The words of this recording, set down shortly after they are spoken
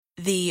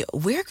The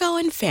we're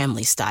going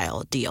family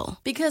style deal.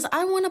 Because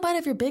I want a bite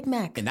of your Big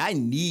Mac. And I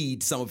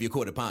need some of your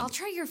quarter pound. I'll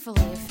try your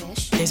filet of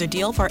fish. There's a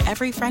deal for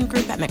every friend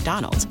group at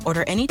McDonald's.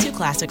 Order any 2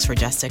 classics for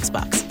just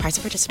 $6. Price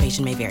of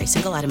participation may vary.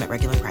 Single item at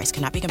regular price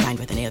cannot be combined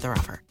with any other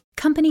offer.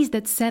 Companies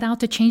that set out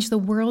to change the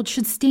world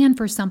should stand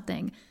for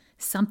something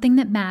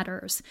that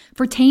matters.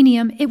 For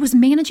Tanium, it was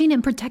managing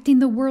and protecting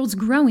the world's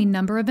growing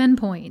number of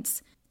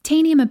endpoints.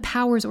 Tanium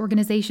empowers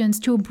organizations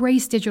to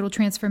embrace digital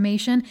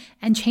transformation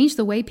and change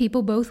the way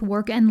people both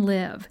work and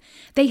live.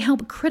 They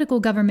help critical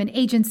government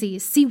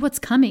agencies see what's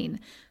coming,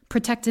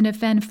 protect and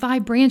defend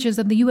 5 branches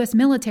of the U.S.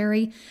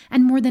 military,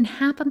 and more than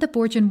half of the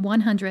Fortune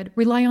 100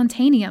 rely on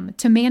Tanium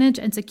to manage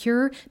and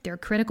secure their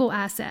critical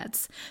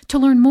assets. To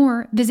learn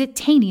more, visit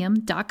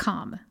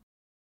Tanium.com.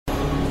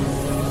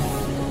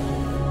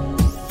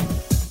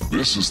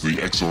 This is the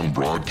X-Zone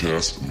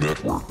Broadcast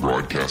Network,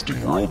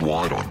 broadcasting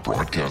worldwide on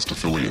broadcast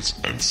affiliates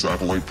and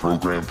satellite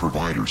program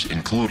providers,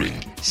 including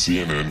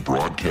CNN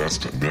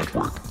Broadcast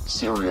Network,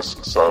 Sirius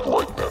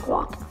Satellite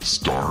Network,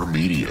 Star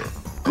Media,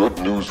 Good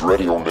News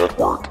Radio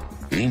Network,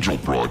 Angel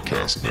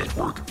Broadcast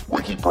Network,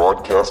 Wiki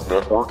Broadcast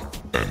Network,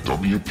 and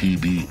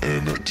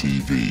WPBN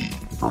TV.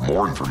 For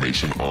more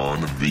information on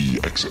the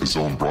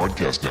X-Zone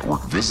Broadcast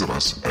Network, visit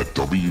us at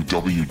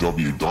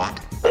www.xzbn.net.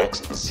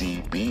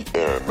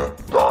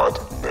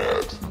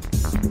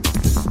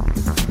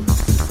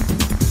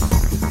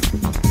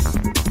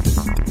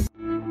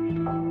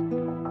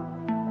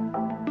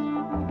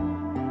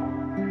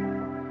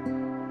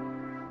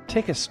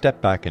 Take a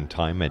step back in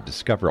time and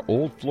discover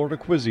old Florida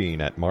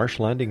cuisine at Marsh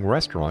Landing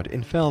Restaurant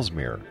in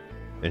Fellsmere.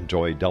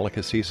 Enjoy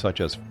delicacies such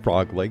as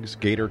frog legs,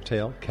 gator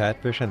tail,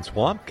 catfish, and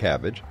swamp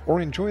cabbage,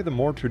 or enjoy the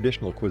more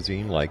traditional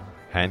cuisine like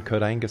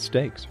hand-cut Angus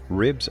steaks,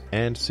 ribs,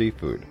 and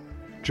seafood.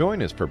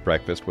 Join us for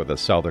breakfast with a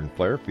southern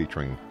flair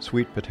featuring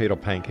sweet potato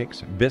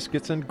pancakes,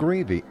 biscuits, and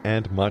gravy,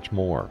 and much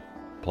more.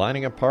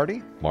 Planning a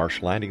party?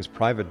 Marsh Landing's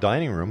private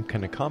dining room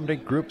can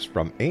accommodate groups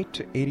from 8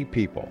 to 80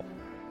 people.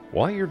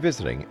 While you're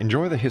visiting,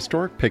 enjoy the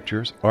historic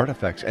pictures,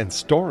 artifacts, and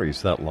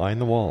stories that line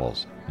the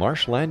walls.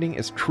 Marsh Landing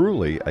is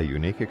truly a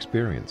unique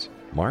experience.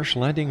 Marsh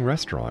Landing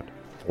Restaurant,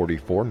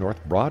 44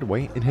 North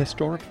Broadway in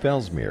historic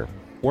Fellsmere,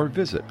 or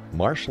visit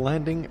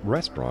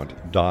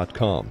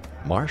marshlandingrestaurant.com.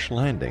 Marsh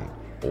Landing,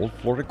 Old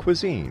Florida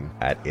cuisine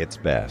at its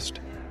best.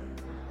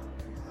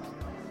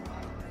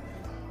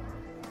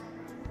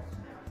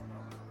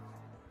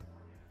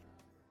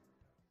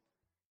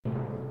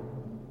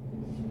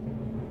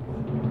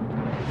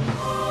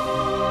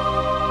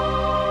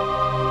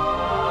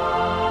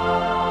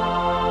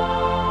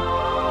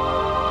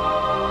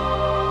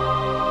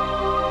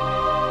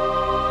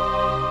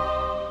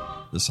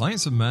 The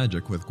Science of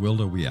Magic with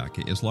Gwilda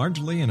Wiyaka is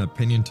largely an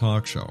opinion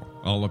talk show.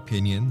 All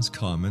opinions,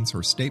 comments,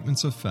 or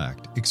statements of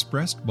fact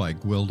expressed by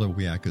Gwilda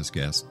Wiyaka's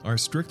guests are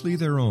strictly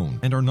their own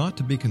and are not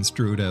to be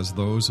construed as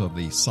those of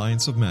the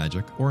Science of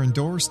Magic or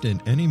endorsed in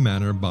any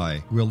manner by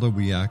Gwilda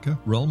Wiyaka,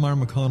 Relmar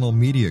McConnell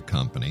Media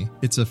Company,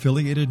 its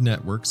affiliated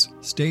networks,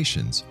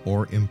 stations,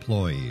 or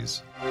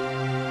employees.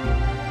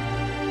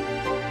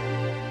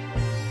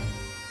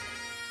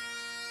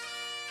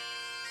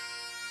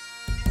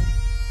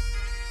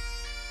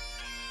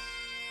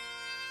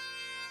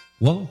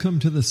 Welcome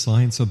to the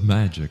Science of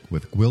Magic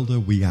with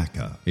Gwilda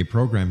Wiyaka, a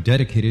program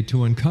dedicated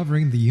to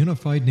uncovering the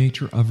unified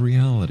nature of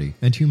reality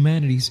and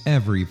humanity's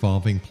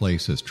ever-evolving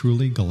place as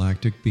truly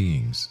galactic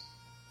beings.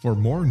 For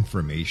more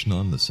information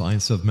on the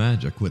Science of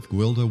Magic with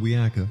Gwilda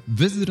Wiyaka,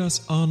 visit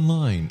us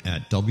online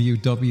at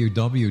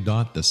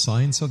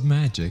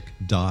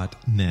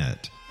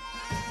www.thescienceofmagic.net.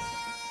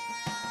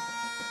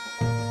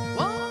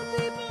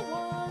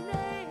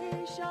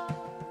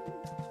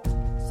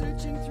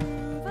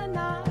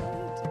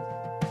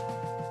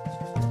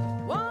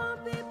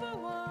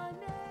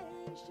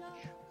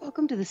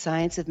 Welcome to the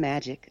Science of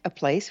Magic, a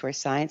place where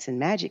science and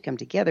magic come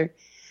together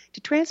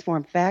to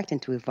transform fact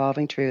into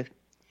evolving truth.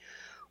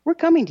 We're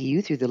coming to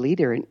you through the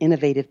leader in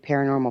innovative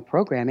paranormal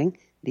programming,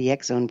 the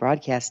X-Zone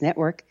Broadcast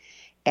Network,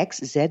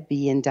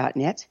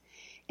 xzbn.net,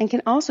 and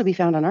can also be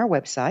found on our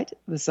website,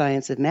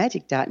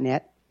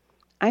 thescienceofmagic.net.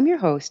 I'm your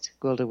host,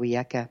 Gwilda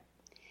Wiyaka.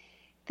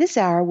 This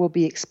hour we'll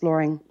be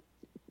exploring,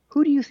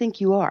 who do you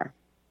think you are?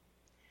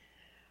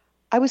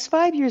 I was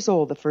 5 years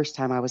old the first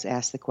time I was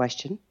asked the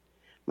question.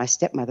 My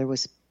stepmother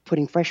was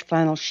putting fresh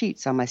flannel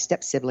sheets on my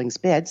step-siblings'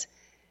 beds.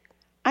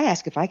 I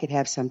asked if I could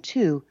have some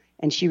too,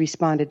 and she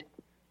responded,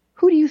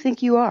 "Who do you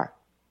think you are?"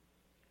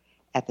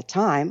 At the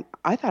time,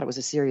 I thought it was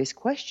a serious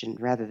question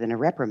rather than a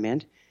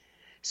reprimand,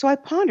 so I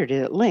pondered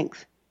it at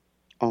length,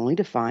 only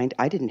to find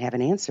I didn't have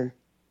an answer.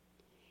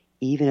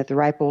 Even at the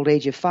ripe old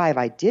age of 5,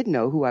 I did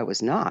know who I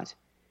was not.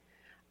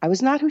 I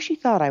was not who she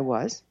thought I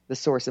was, the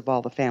source of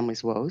all the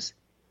family's woes.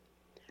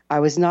 I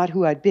was not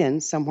who I'd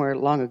been somewhere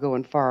long ago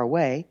and far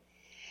away,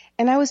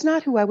 and I was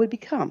not who I would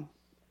become.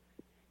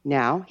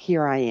 Now,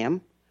 here I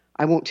am.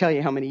 I won't tell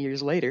you how many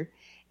years later,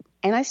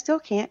 and I still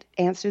can't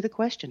answer the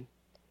question.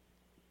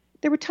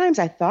 There were times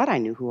I thought I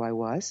knew who I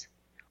was,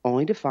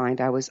 only to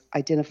find I was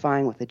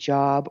identifying with a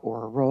job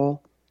or a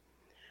role.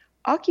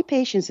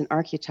 Occupations and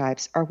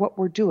archetypes are what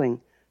we're doing,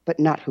 but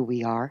not who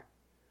we are.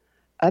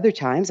 Other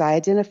times I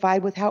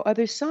identified with how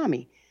others saw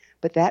me,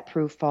 but that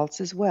proved false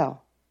as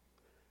well.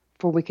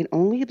 For we can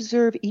only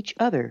observe each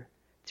other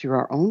through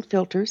our own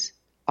filters,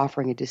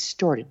 offering a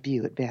distorted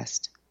view at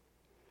best.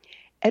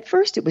 At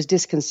first it was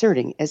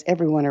disconcerting, as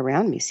everyone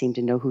around me seemed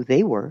to know who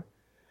they were.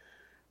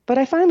 But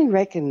I finally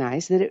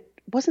recognized that it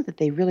wasn't that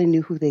they really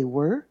knew who they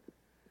were,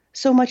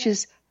 so much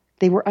as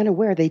they were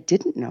unaware they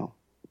didn't know.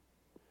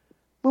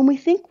 When we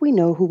think we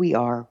know who we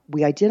are,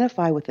 we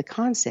identify with the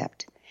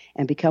concept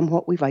and become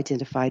what we've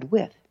identified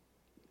with.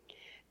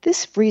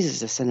 This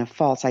freezes us in a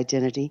false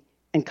identity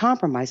and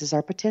compromises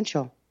our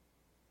potential.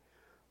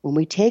 When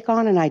we take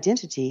on an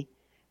identity,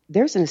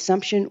 there's an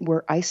assumption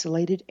we're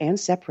isolated and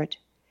separate,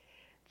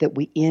 that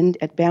we end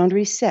at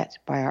boundaries set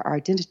by our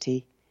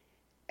identity,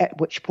 at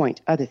which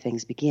point other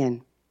things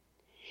begin.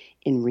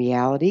 In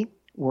reality,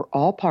 we're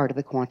all part of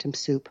the quantum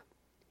soup.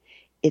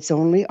 It's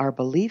only our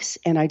beliefs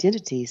and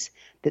identities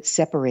that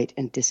separate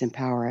and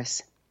disempower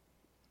us.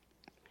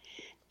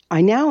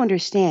 I now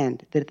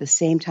understand that at the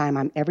same time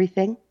I'm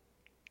everything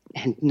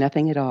and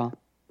nothing at all.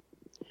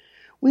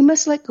 We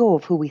must let go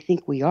of who we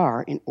think we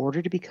are in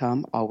order to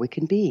become all we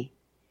can be.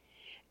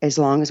 As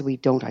long as we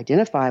don't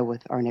identify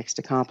with our next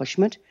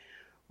accomplishment,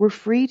 we're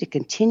free to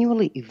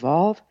continually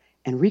evolve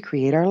and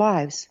recreate our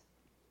lives.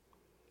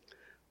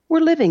 We're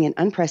living in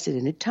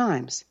unprecedented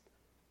times.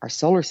 Our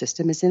solar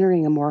system is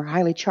entering a more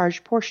highly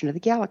charged portion of the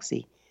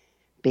galaxy,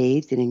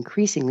 bathed in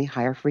increasingly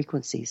higher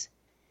frequencies.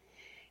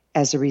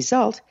 As a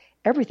result,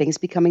 everything is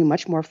becoming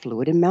much more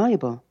fluid and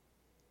malleable.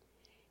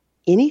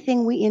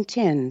 Anything we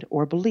intend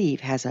or believe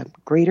has a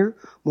greater,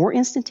 more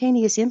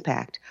instantaneous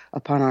impact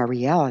upon our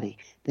reality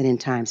than in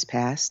times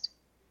past.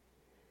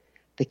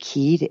 The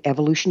key to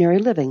evolutionary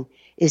living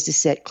is to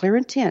set clear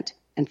intent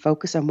and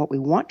focus on what we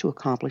want to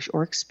accomplish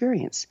or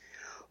experience,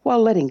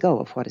 while letting go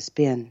of what has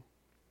been.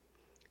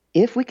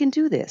 If we can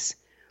do this,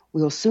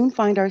 we will soon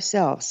find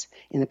ourselves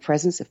in the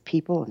presence of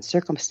people and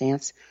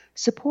circumstance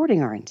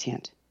supporting our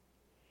intent.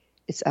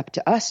 It's up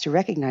to us to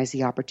recognize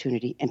the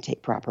opportunity and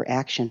take proper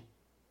action.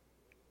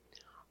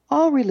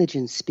 All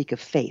religions speak of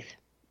faith.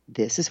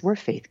 This is where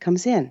faith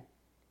comes in.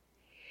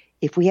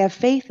 If we have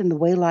faith in the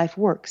way life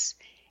works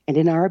and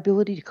in our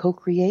ability to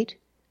co-create,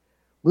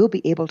 we'll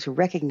be able to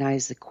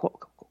recognize the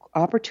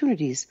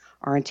opportunities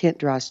our intent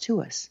draws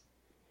to us.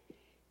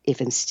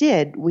 If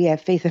instead we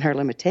have faith in our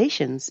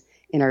limitations,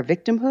 in our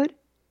victimhood,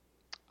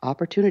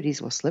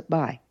 opportunities will slip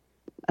by,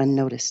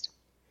 unnoticed.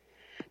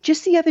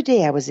 Just the other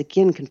day I was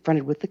again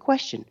confronted with the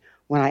question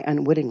when I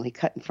unwittingly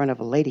cut in front of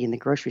a lady in the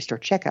grocery store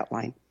checkout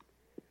line.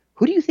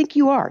 "Who do you think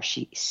you are?"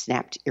 she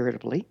snapped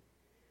irritably.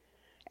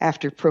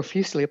 After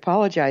profusely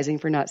apologizing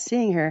for not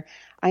seeing her,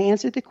 I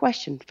answered the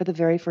question for the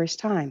very first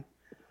time.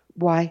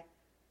 "Why,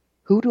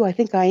 who do I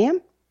think I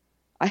am?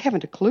 I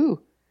haven't a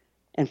clue.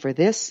 And for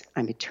this,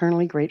 I'm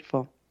eternally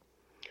grateful."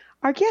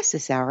 Our guest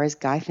this hour is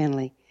Guy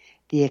Finley,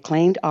 the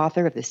acclaimed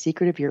author of The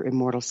Secret of Your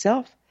Immortal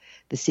Self,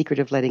 The Secret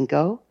of Letting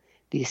Go,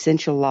 The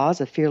Essential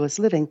Laws of Fearless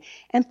Living,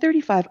 and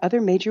 35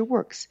 other major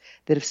works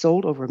that have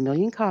sold over 1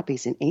 million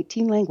copies in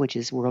 18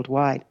 languages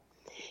worldwide.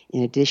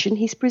 In addition,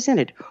 he's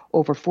presented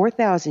over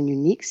 4,000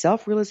 unique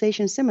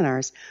self-realization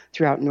seminars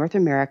throughout North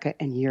America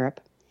and Europe.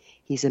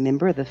 He's a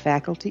member of the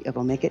faculty of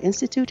Omega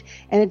Institute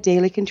and a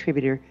daily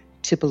contributor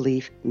to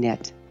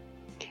Beliefnet.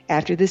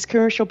 After this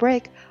commercial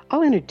break,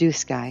 I'll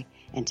introduce Guy,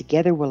 and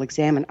together we'll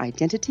examine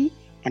identity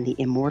and the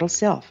immortal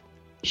self.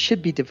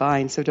 Should be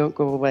divine, so don't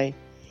go away.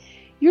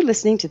 You're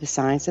listening to The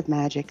Science of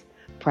Magic.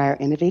 Prior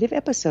innovative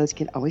episodes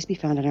can always be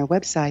found on our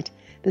website,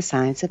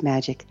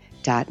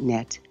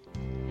 thescienceofmagic.net.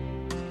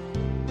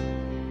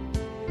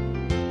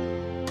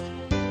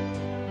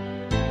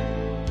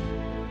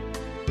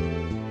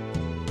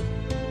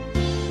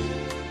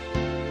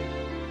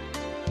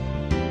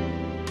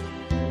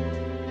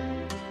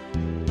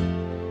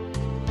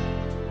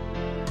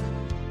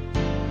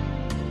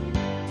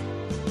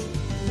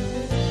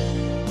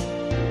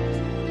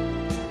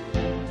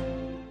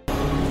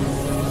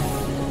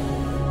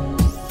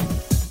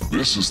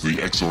 This is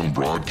the X-Zone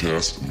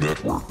Broadcast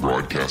Network,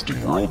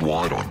 broadcasting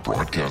worldwide on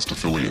broadcast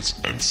affiliates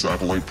and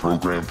satellite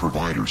program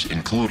providers,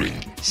 including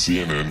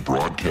CNN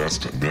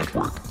Broadcast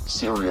Network,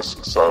 Sirius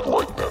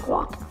Satellite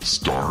Network,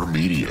 Star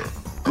Media,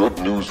 Good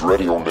News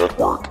Radio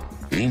Network,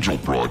 Angel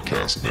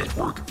Broadcast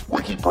Network,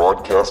 Wiki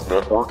Broadcast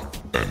Network,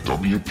 and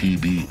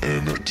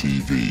WPBN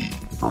TV.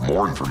 For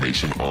more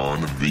information on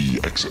the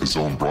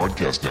X-Zone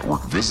Broadcast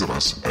Network, visit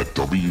us at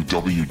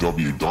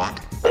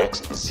www.xzbn.net.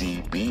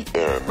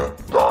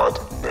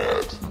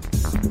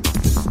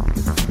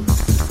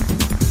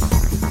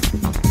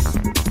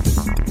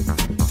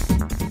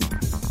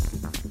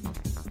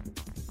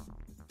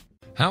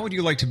 How would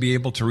you like to be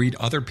able to read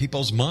other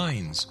people's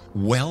minds?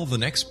 Well, the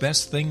next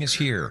best thing is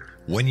here.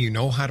 When you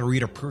know how to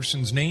read a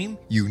person's name,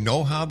 you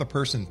know how the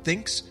person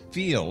thinks,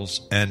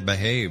 feels, and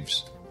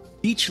behaves.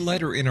 Each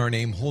letter in our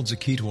name holds a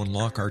key to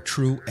unlock our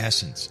true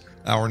essence.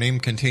 Our name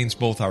contains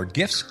both our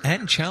gifts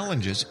and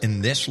challenges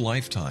in this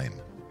lifetime.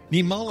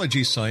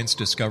 Mnemology science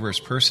discovers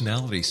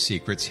personality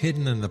secrets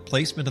hidden in the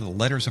placement of the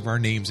letters of our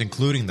names,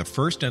 including the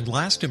first and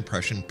last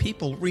impression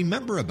people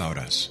remember about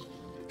us.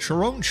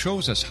 Sharon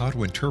shows us how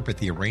to interpret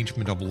the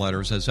arrangement of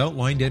letters as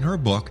outlined in her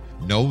book,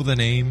 Know the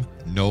Name,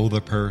 Know the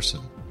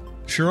Person.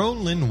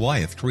 Sharon Lynn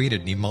Wyeth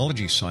created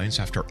mnemology science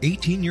after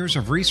 18 years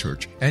of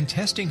research and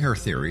testing her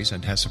theories,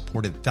 and has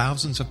supported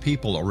thousands of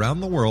people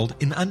around the world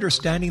in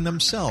understanding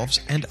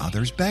themselves and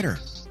others better.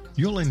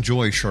 You'll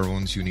enjoy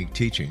Sharon's unique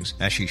teachings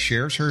as she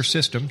shares her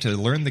system to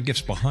learn the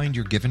gifts behind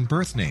your given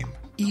birth name.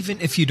 Even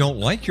if you don't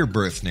like your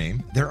birth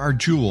name, there are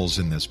jewels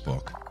in this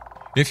book.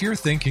 If you're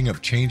thinking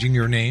of changing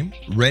your name,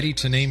 ready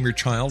to name your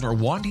child, or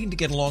wanting to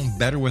get along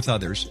better with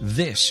others,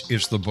 this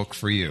is the book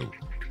for you.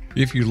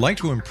 If you'd like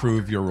to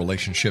improve your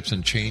relationships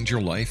and change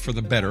your life for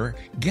the better,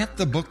 get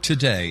the book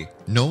today,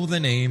 Know the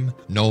Name,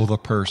 Know the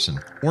Person,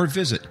 or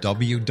visit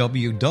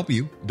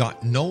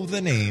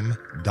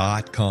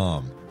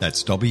www.knowthename.com.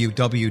 That's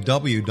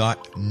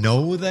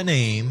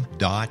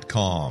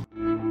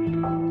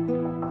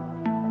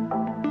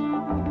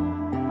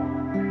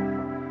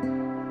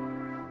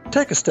www.knowthename.com.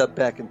 Take a step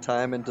back in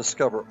time and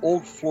discover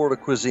old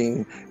Florida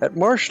cuisine at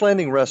Marsh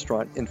Landing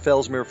Restaurant in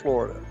Fellsmere,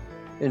 Florida.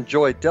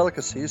 Enjoy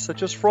delicacies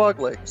such as frog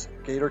legs,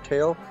 gator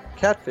tail,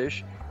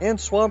 catfish, and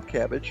swamp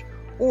cabbage,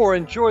 or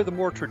enjoy the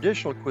more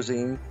traditional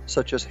cuisine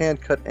such as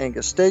hand-cut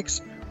Angus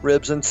steaks,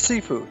 ribs, and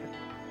seafood.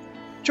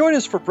 Join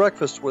us for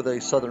breakfast with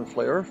a southern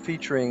flair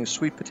featuring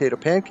sweet potato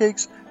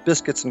pancakes,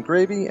 biscuits and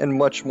gravy, and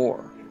much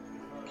more.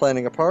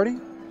 Planning a party?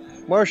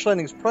 Marsh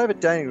Landing's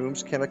private dining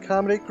rooms can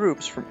accommodate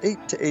groups from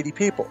 8 to 80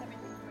 people.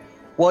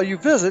 While you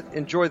visit,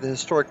 enjoy the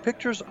historic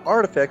pictures,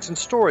 artifacts, and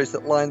stories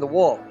that line the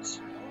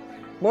walls.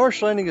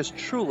 Marsh Landing is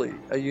truly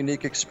a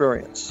unique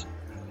experience.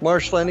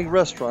 Marsh Landing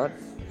Restaurant,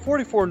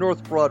 44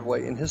 North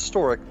Broadway in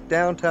historic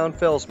downtown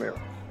Fellsmere,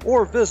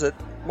 or visit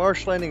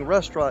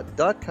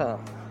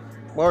marshlandingrestaurant.com.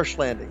 Marsh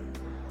Landing,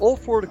 old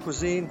Florida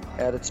cuisine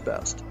at its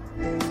best.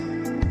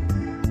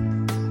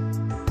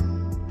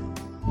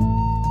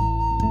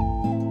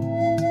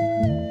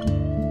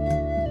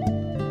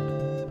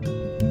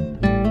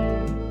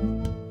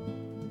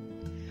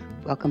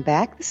 Welcome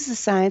back. This is the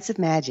Science of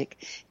Magic,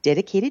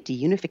 dedicated to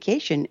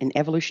unification and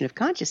evolution of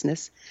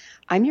consciousness.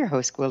 I'm your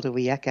host, Gwilda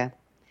Wiyaka.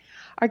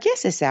 Our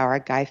guest this hour,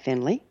 Guy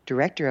Finley,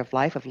 Director of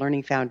Life of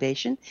Learning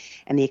Foundation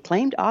and the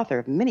acclaimed author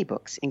of many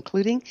books,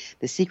 including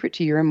The Secret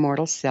to Your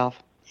Immortal Self.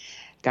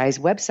 Guy's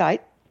website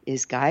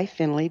is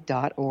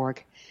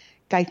guyfinley.org.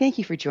 Guy, thank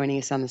you for joining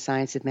us on the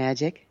Science of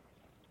Magic.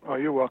 Oh,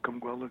 you're welcome,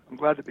 Gwilda. I'm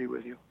glad to be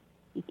with you.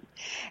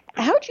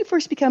 How did you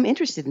first become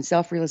interested in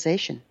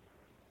self-realization?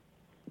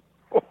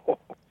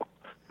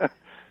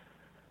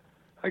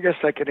 I guess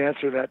I could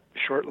answer that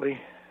shortly.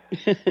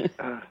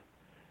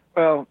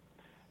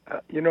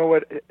 You know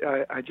what?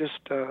 I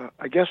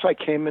guess I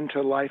came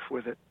into life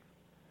with it.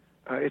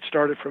 It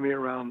started for me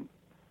around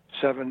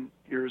 7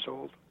 years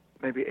old,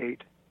 maybe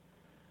 8,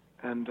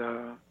 and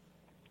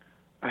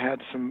I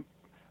had some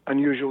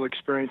unusual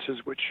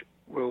experiences which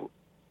we'll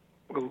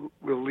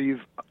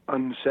leave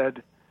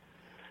unsaid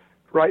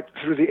right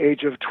through the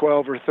age of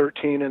 12 or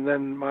 13, and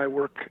then my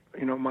work,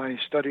 my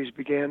studies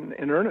began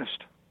in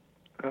earnest.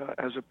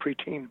 As a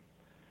preteen.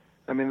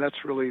 I mean,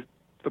 that's really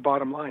the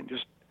bottom line.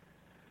 Just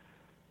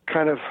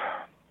kind of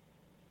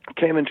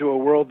came into a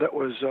world that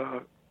was,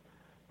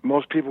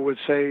 most people would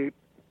say,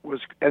 was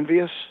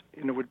envious,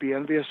 would be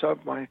envious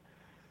of. My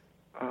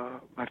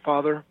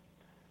father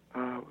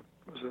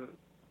was a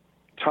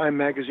Time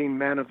magazine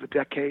man of the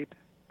decade,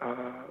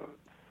 a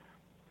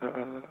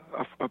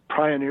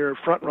pioneer,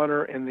 front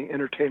runner in the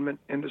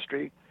entertainment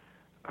industry,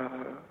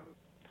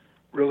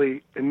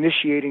 really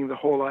initiating the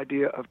whole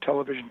idea of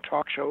television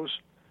talk shows,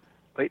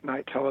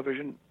 late-night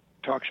television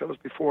talk shows,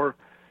 before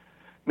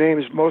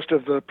names most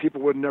of the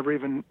people would never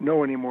even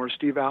know anymore.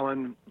 Steve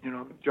Allen,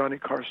 Johnny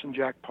Carson,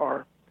 Jack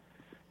Parr.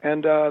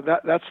 And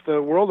that's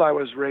the world I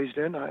was raised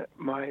in.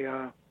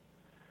 My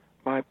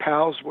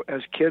pals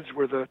as kids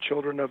were the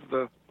children of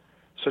the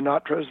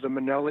Sinatras, the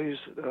Minnellis,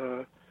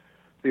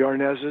 the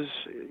Arnezes.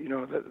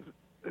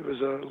 It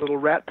was a little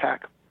rat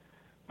pack,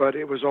 but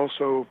it was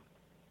also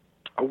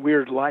a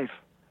weird life,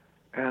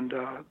 and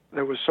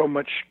there was so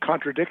much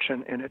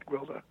contradiction in it,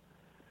 Gwilda,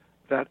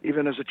 that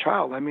even as a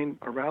child,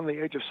 around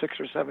the age of 6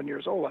 or 7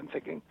 years old, I'm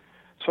thinking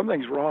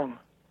something's wrong.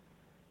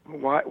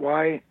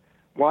 Why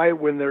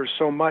when there's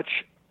so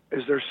much,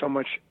 is there so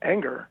much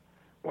anger?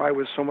 Why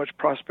with so much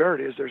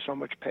prosperity is there so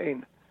much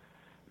pain?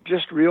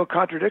 Just real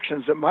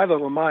contradictions that my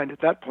little mind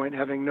at that point,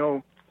 having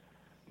no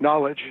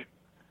knowledge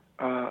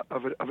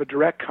of a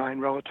direct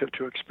kind relative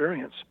to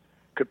experience,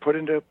 could put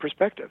into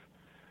perspective.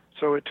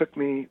 So it took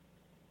me,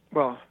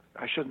 well,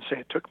 I shouldn't say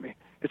it took me.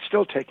 It's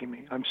still taking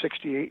me. I'm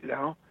 68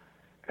 now,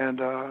 and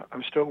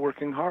I'm still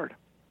working hard.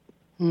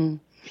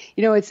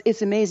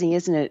 It's amazing,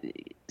 isn't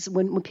it?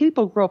 When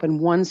people grow up in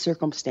one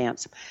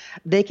circumstance,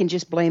 they can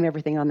just blame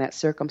everything on that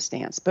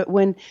circumstance. But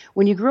when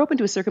you grow up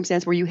into a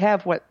circumstance where you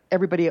have what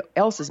everybody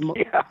else is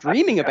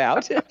dreaming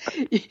about,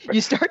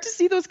 you start to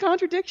see those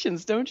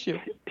contradictions, don't you?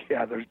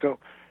 Yeah, there's no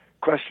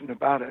question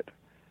about it.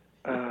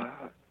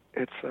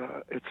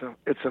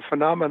 it's a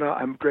phenomena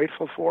I'm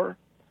grateful for,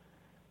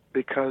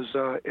 because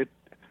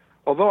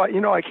although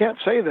I can't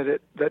say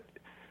that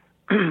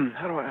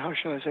how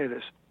should I say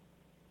this?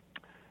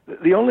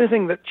 The only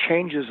thing that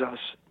changes us,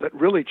 that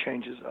really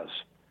changes us,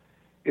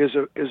 is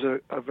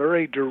a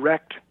very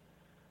direct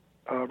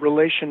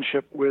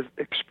relationship with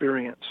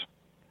experience.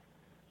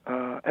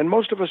 And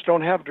most of us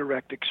don't have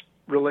direct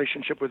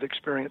relationship with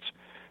experience.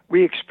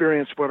 We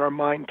experience what our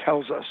mind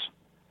tells us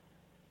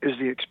is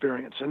the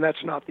experience, and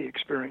that's not the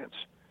experience.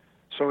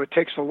 So it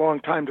takes a long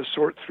time to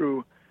sort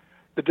through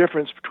the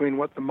difference between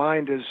what the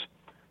mind is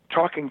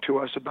talking to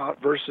us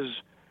about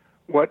versus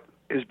what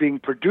is being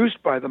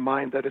produced by the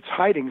mind that it's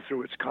hiding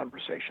through its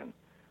conversation.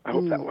 I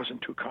hope that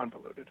wasn't too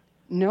convoluted.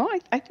 No,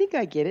 I think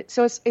I get it.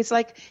 So it's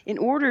like, in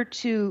order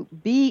to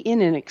be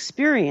in an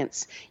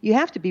experience, you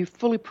have to be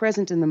fully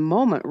present in the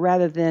moment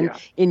rather than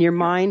in your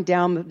mind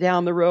down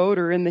the road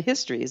or in the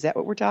history. Is that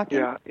what we're talking?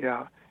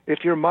 Yeah.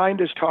 If your mind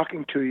is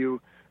talking to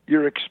you,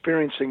 you're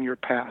experiencing your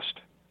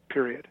past,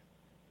 period.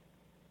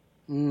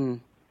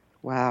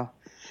 Wow.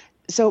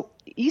 So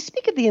you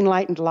speak of the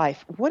enlightened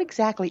life. What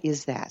exactly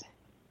is that?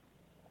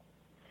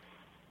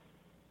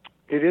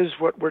 It is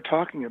what we're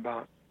talking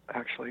about,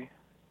 actually.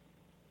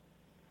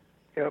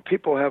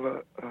 People have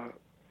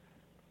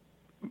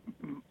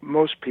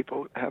most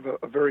people have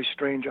a very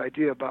strange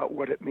idea about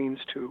what it means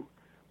to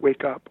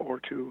wake up or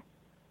to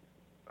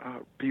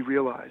be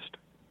realized.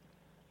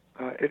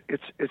 It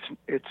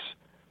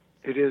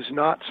is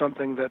not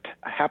something that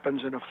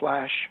happens in a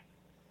flash,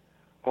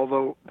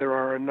 although there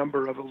are a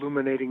number of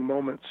illuminating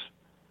moments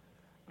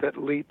that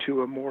lead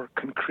to a more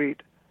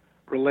concrete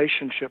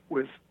relationship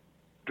with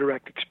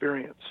direct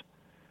experience.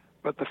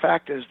 But the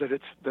fact is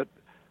that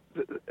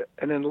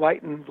an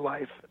enlightened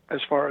life, as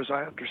far as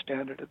I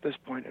understand it at this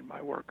point in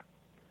my work,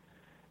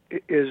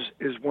 is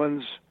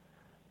one's,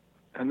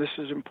 and this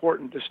is an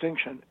important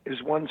distinction,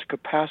 is one's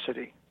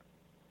capacity,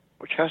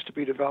 which has to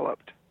be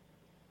developed,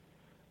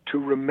 to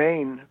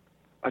remain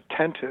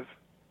attentive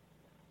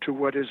to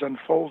what is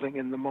unfolding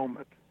in the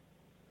moment.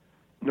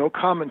 No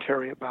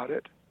commentary about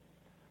it,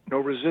 no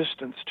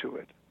resistance to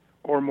it,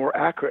 or more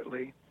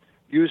accurately,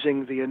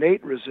 using the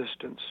innate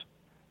resistance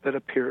that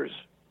appears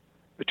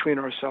between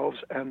ourselves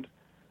and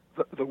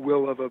the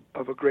will of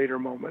a greater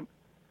moment,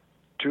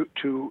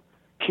 to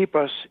keep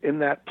us in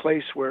that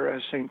place where,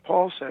 as St.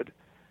 Paul said,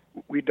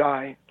 we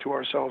die to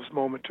ourselves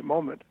moment to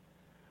moment,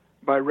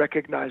 by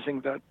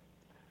recognizing that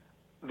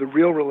the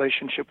real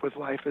relationship with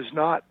life is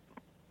not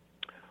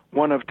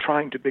one of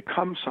trying to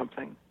become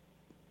something,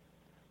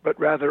 but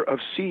rather of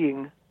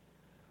seeing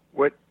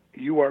what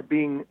you are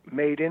being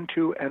made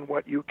into and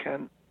what you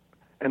can,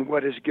 and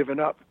what is given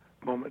up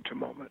moment to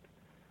moment.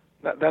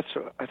 That's,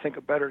 I think,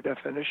 a better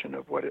definition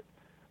of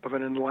of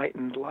an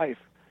enlightened life.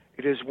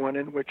 It is one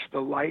in which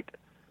the light,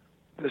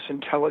 this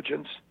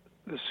intelligence,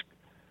 this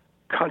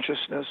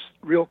consciousness,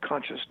 real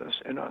consciousness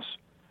in us,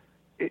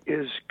 it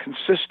is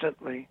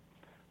consistently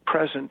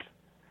present,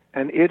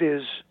 and it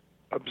is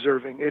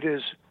observing. It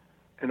is,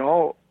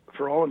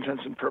 for all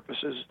intents and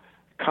purposes,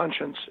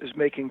 conscience is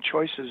making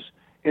choices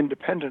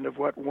independent of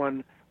what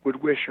one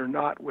would wish or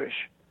not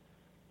wish.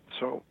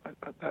 So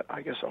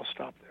I guess I'll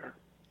stop there.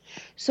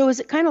 So is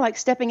it kind of like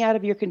stepping out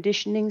of your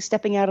conditioning,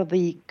 stepping out of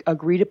the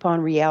agreed-upon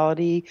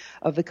reality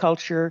of the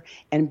culture,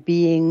 and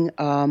being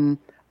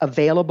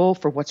available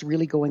for what's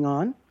really going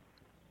on?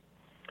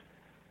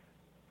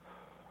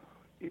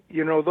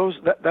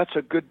 That's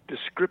a good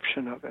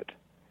description of it.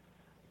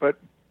 But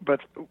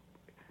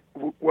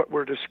what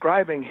we're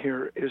describing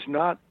here is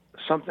not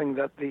something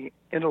that the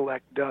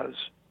intellect does.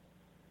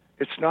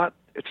 It's not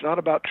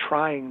about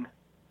trying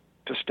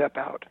to step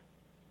out.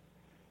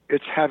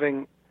 It's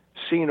having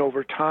seen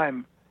over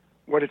time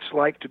what it's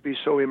like to be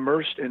so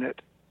immersed in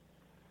it,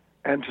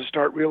 and to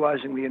start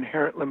realizing the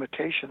inherent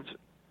limitations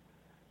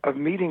of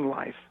meeting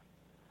life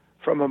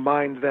from a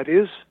mind that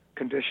is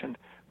conditioned,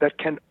 that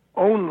can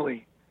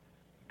only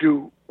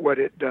do what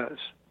it does.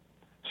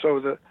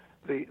 So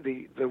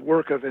the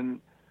work of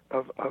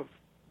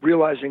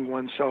realizing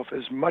oneself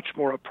is much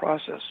more a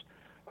process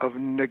of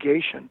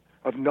negation,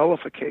 of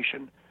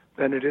nullification,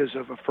 than it is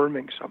of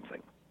affirming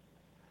something.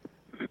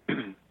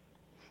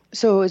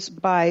 So it's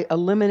by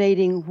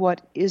eliminating what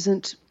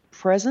isn't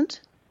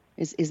present?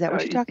 Is that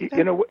what you're talking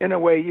about? In a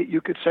way, you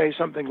could say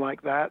something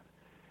like that.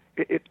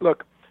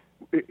 Look,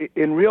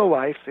 in real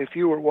life, if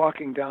you were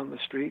walking down the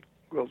street,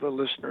 well, the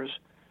listeners,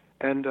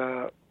 and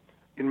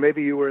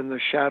maybe you were in the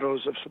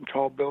shadows of some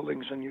tall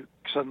buildings, and you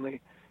suddenly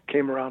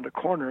came around a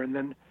corner, and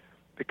then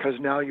because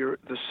now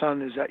the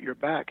sun is at your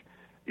back,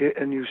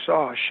 and you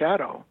saw a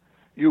shadow,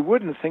 you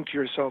wouldn't think to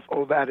yourself,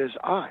 "Oh, that is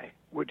I,"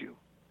 would you?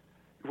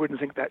 You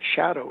wouldn't think that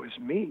shadow is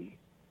me.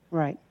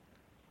 Right.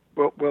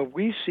 Well,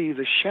 we see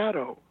the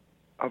shadow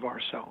of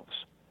ourselves.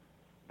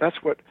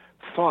 That's what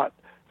thought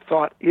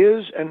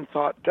is and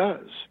thought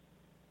does.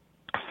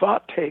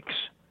 Thought takes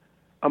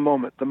a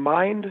moment. The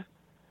mind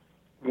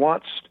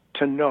wants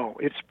to know.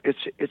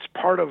 It's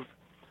part of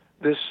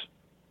this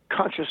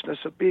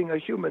consciousness of being a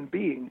human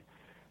being.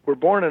 We're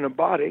born in a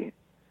body,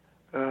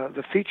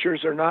 The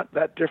features are not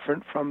that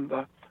different from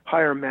the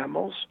higher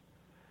mammals,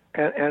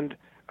 and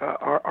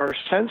our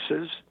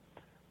senses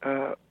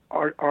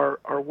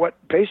are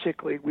what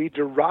basically we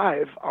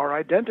derive our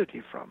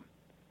identity from,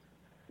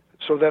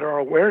 so that our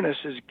awareness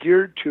is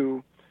geared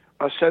to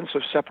a sense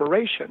of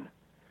separation,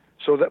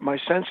 so that my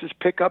senses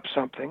pick up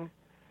something,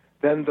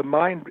 then the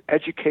mind,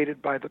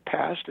 educated by the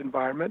past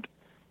environment,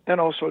 and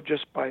also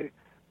just by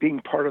being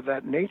part of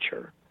that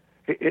nature,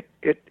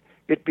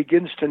 it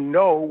begins to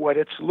know what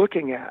it's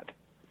looking at,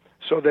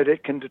 so that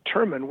it can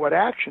determine what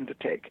action to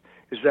take.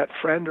 Is that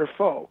friend or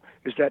foe?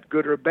 Is that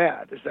good or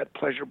bad? Is that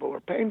pleasurable or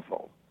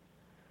painful?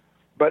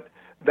 But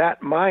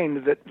that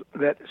mind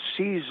that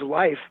sees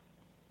life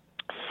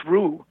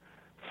through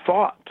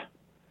thought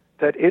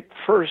that it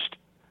first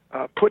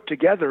put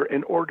together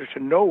in order to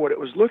know what it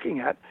was looking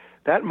at,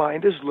 that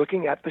mind is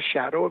looking at the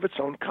shadow of its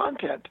own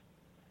content.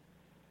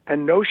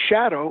 And no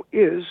shadow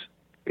is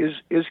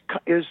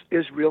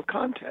real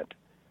content.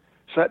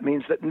 So that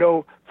means that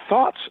no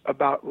thoughts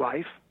about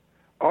life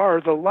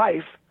are the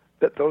life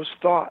that those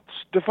thoughts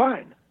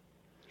define.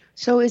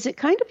 So is it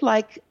kind of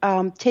like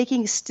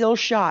taking still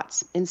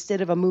shots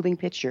instead of a moving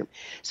picture?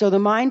 So the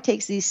mind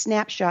takes these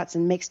snapshots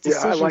and makes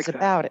decisions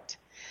about it.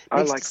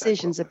 Makes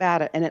decisions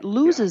about it, and it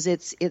loses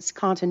its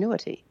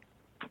continuity.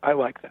 I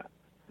like that.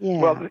 Yeah.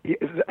 Well,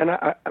 and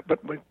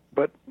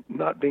but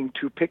not being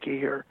too picky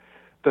here,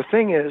 the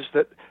thing is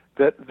that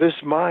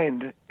this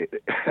mind,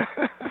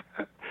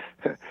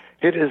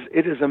 it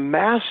is a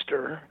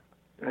master,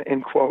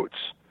 in quotes,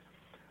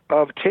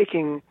 of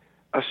taking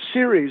a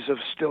series of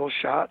still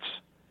shots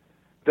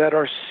that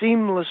are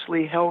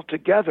seamlessly held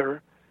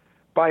together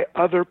by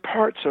other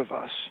parts of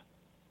us.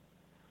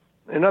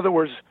 In other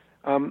words,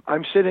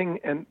 I'm sitting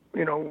and,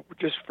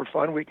 just for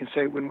fun, we can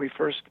say when we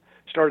first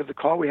started the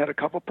call, we had a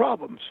couple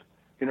problems.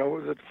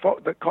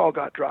 The call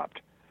got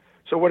dropped.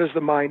 So what does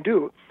the mind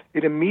do?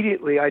 It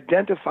immediately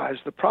identifies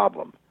the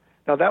problem.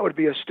 Now, that would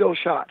be a still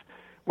shot.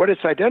 What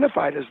it's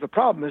identified as the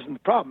problem isn't the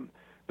problem.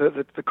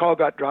 The call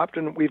got dropped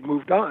and we've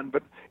moved on,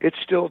 but it's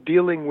still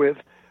dealing with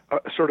a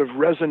sort of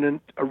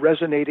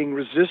resonating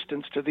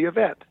resistance to the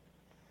event.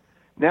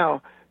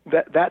 Now,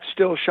 that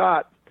still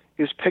shot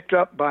is picked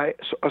up by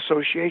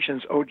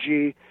associations. Oh,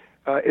 gee,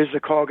 is the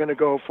call going to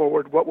go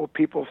forward? What will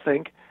people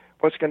think?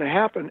 What's going to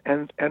happen?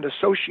 And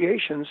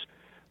associations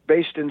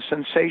based in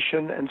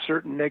sensation and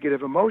certain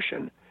negative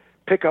emotion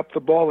pick up the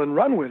ball and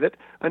run with it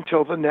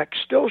until the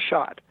next still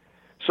shot.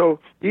 So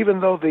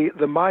even though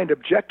the mind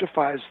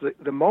objectifies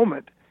the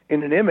moment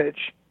in an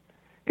image,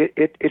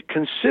 it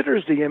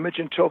considers the image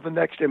until the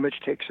next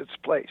image takes its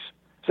place.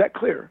 Is that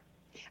clear?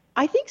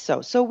 I think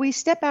so. So we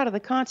step out of the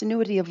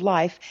continuity of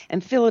life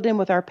and fill it in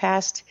with our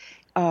past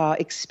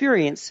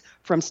experience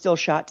from still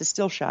shot to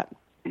still shot.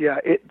 Yeah,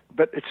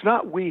 but it's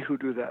not we who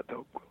do that,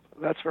 though.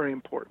 That's very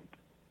important.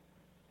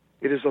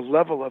 It is a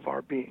level of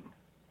our being.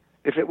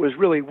 If it was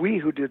really we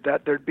who did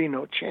that, there'd be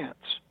no chance.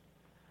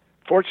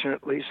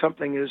 Fortunately,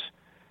 something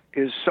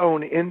is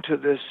sewn into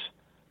this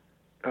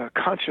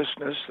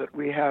consciousness that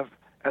we have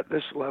at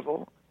this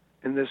level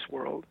in this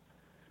world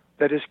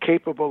that is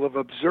capable of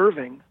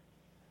observing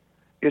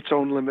its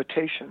own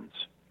limitations.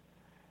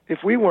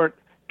 If we weren't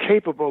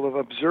capable of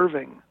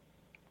observing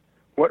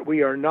what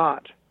we are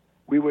not,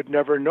 we would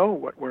never know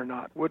what we're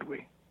not, would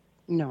we?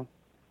 No.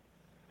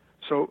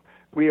 So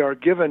we are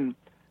given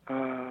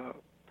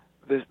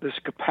this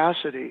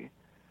capacity,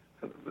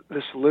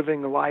 this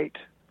living light.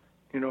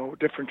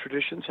 Different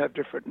traditions have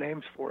different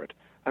names for it.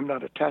 I'm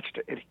not attached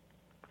to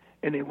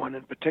anyone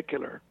in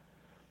particular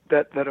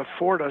that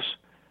afford us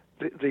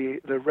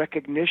the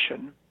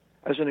recognition.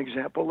 As an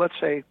example, let's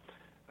say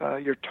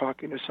you're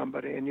talking to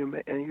somebody and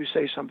you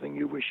say something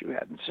you wish you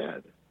hadn't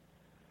said.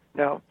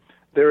 Now,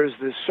 there is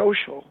this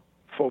social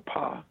faux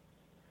pas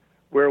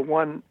where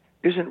one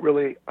isn't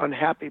really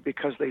unhappy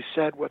because they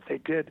said what they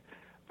did,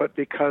 but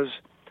because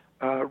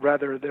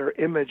rather their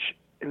image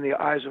in the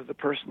eyes of the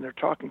person they're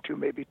talking to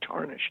may be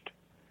tarnished.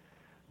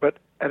 But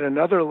at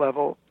another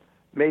level,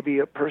 maybe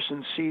a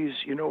person sees,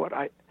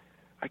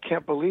 I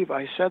can't believe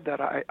I said that.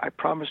 I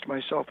promised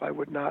myself I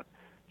would not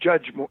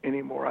judge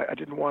anymore. I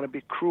didn't want to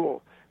be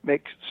cruel,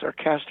 make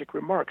sarcastic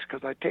remarks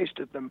because I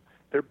tasted them.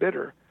 They're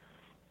bitter.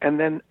 And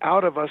then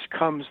out of us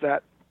comes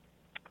that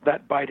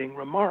biting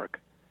remark.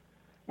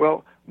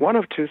 Well, one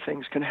of two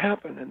things can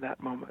happen in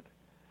that moment.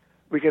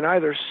 We can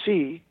either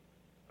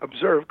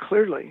observe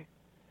clearly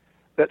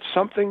that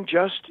something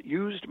just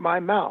used my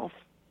mouth,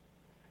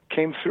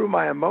 came through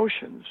my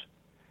emotions,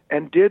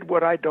 and did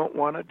what I don't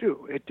want to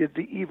do. It did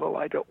the evil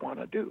I don't want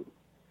to do.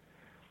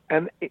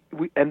 And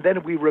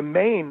then we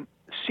remain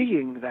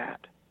seeing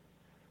that.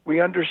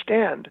 We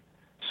understand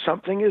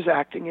something is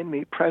acting in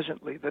me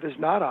presently that is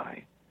not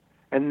I.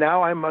 And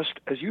now I must,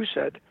 as you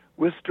said,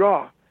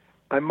 withdraw.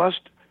 I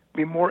must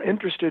be more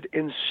interested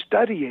in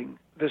studying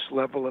this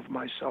level of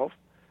myself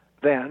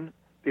than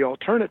the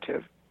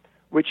alternative,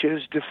 which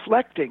is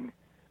deflecting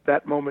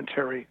that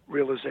momentary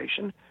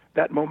realization,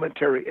 that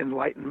momentary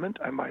enlightenment,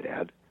 I might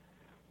add,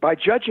 by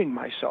judging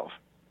myself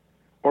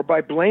or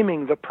by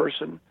blaming the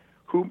person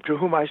to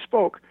whom I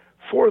spoke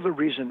for the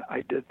reason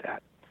I did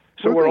that.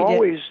 So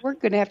we're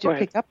going to have to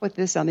pick up with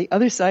this on the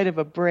other side of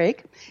a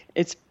break.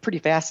 It's pretty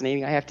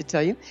fascinating, I have to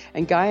tell you.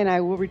 And Guy and I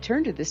will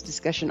return to this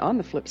discussion on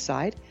the flip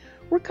side.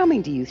 We're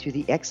coming to you through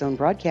the X-Zone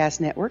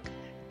Broadcast Network.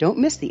 Don't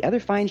miss the other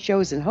fine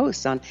shows and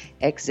hosts on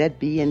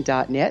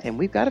xzbn.net, and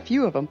we've got a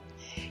few of them.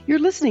 You're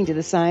listening to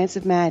The Science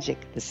of Magic,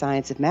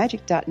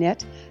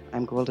 thescienceofmagic.net.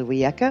 I'm Gwilda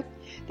Wiyaka.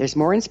 There's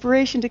more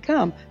inspiration to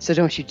come, so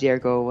don't you dare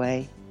go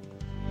away.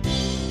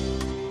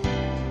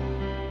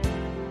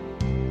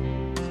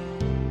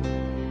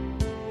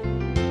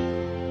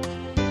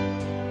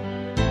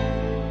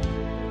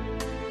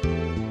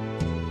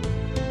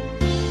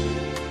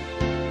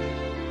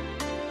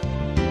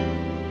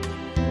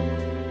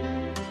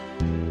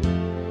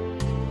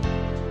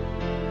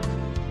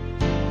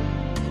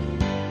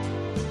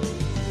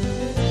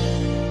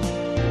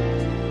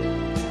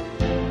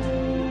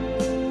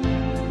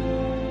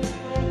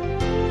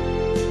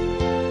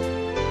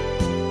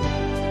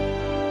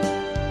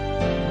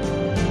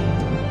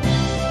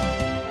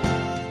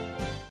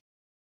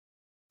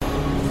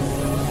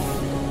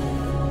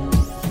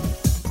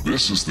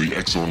 This is the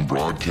X-Zone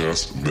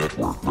Broadcast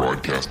Network,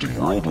 broadcasting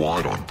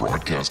worldwide on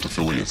broadcast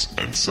affiliates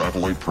and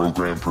satellite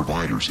program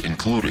providers,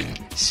 including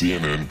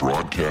CNN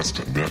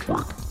Broadcast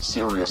Network,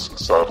 Sirius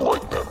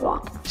Satellite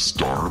Network,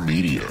 Star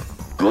Media,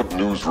 Good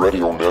News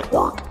Radio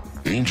Network,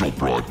 Angel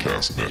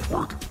Broadcast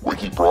Network,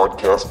 Wiki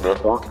Broadcast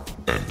Network,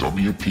 and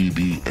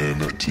WPBN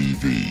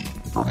TV.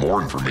 For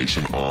more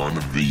information on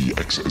the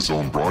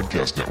X-Zone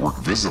Broadcast Network,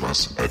 visit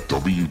us at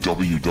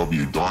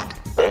www.xzbn.net.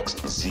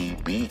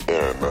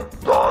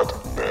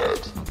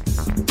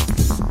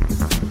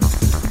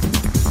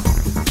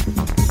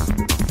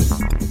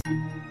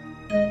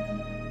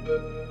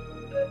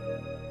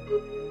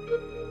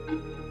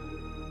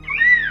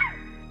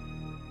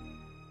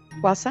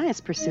 While science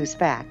pursues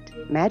fact,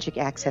 magic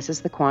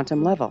accesses the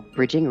quantum level,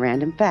 bridging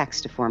random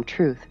facts to form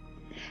truth.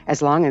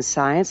 As long as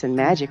science and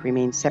magic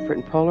remain separate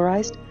and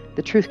polarized,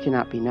 the truth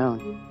cannot be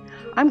known.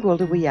 I'm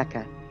Gwilda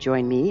Wiyaka.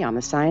 Join me on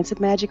the Science of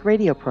Magic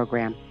radio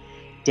program,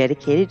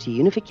 dedicated to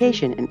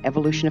unification and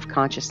evolution of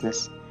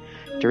consciousness.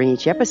 During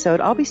each episode,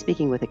 I'll be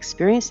speaking with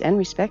experienced and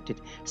respected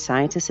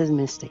scientists and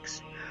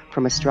mystics.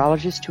 From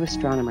astrologers to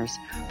astronomers,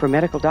 from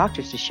medical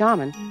doctors to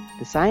shaman,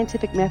 the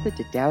scientific method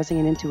to dowsing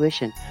and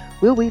intuition,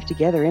 we'll weave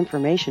together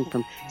information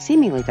from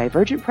seemingly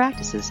divergent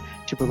practices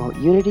to promote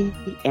unity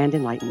and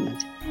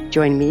enlightenment.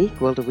 Join me,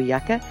 Gwilda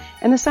Wiyaka,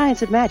 and the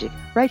Science of Magic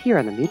right here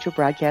on the Mutual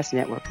Broadcast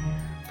Network.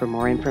 For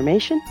more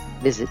information,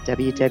 visit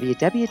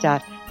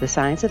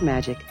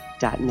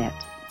www.thescienceofmagic.net.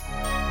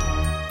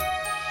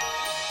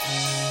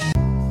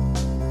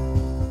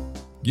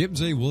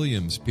 Gibbs A.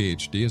 Williams,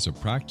 Ph.D., is a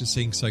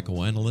practicing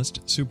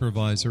psychoanalyst,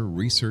 supervisor,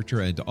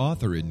 researcher, and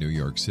author in New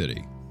York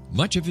City.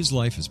 Much of his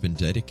life has been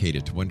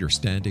dedicated to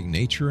understanding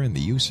nature and the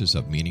uses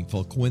of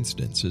meaningful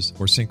coincidences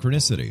or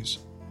synchronicities.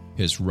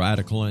 His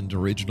radical and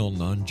original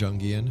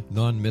non-Jungian,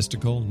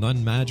 non-mystical,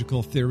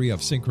 non-magical theory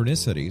of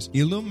synchronicities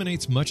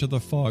illuminates much of the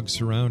fog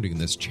surrounding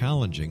this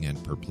challenging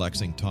and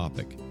perplexing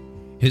topic.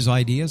 His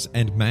ideas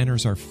and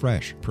manners are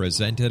fresh,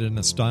 presented in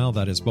a style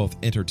that is both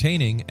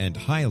entertaining and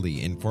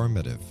highly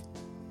informative.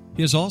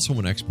 He is also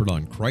an expert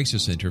on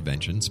crisis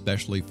intervention,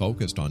 specially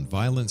focused on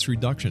violence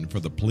reduction for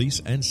the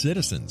police and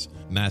citizens,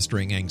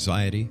 mastering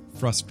anxiety,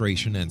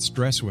 frustration, and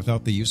stress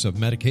without the use of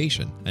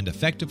medication, and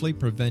effectively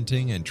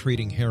preventing and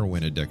treating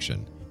heroin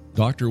addiction.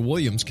 Dr.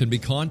 Williams can be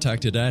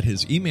contacted at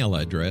his email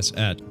address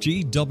at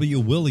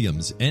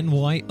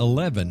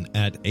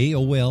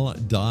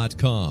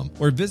gwwilliamsny11@aol.com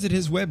or visit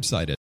his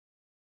website at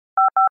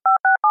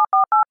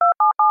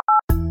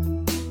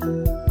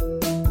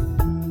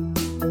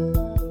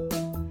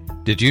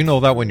Did you know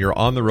that when you're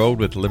on the road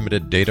with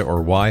limited data or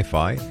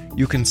Wi-Fi,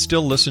 you can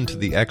still listen to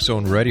the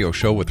X-Zone radio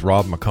show with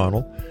Rob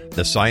McConnell,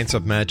 The Science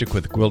of Magic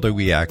with Gwilda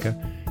Wiyaka,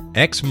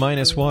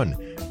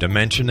 X-1,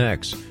 Dimension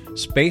X,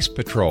 Space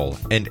Patrol,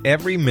 and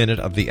every minute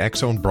of the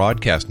X-Zone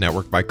Broadcast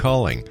Network by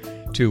calling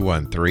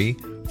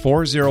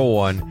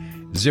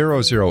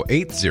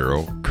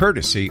 213-401-0080,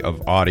 courtesy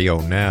of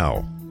Audio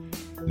Now.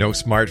 No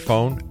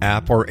smartphone,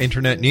 app, or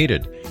internet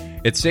needed.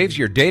 It saves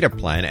your data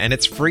plan, and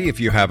it's free if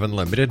you have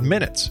unlimited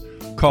minutes.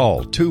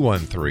 Call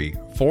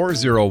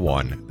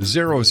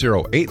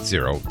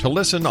 213-401-0080 to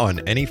listen on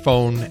any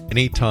phone,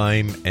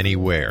 anytime,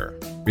 anywhere.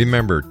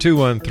 Remember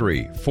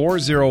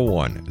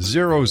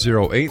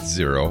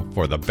 213-401-0080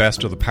 for the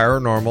best of the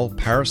paranormal,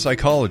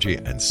 parapsychology,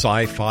 and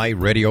sci-fi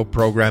radio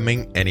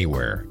programming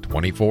anywhere,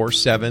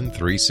 24/7,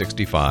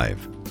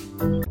 365.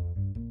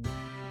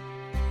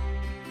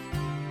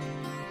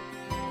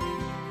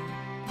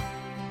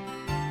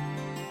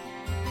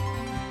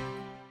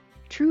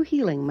 True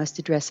healing must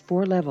address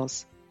 4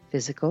 levels: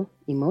 physical,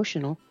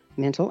 emotional,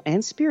 mental,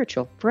 and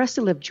spiritual, for us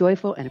to live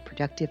joyful and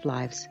productive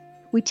lives.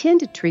 We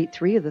tend to treat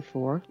 3 of the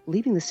 4,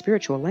 leaving the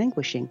spiritual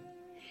languishing.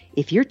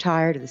 If you're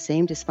tired of the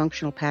same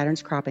dysfunctional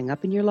patterns cropping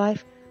up in your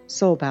life,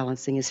 soul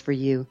balancing is for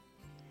you.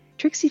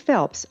 Trixie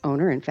Phelps,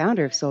 owner and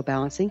founder of Soul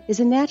Balancing, is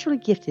a naturally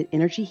gifted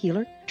energy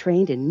healer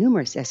trained in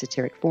numerous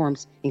esoteric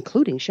forms,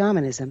 including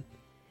shamanism.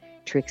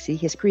 Trixie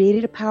has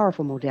created a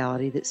powerful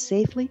modality that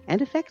safely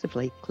and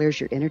effectively clears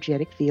your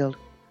energetic field.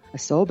 A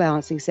soul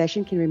balancing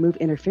session can remove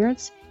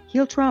interference,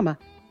 heal trauma,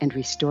 and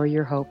restore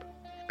your hope.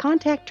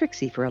 Contact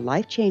Trixie for a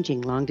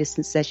life-changing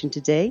long-distance session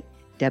today,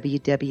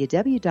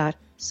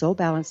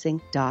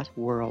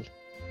 www.soulbalancing.world.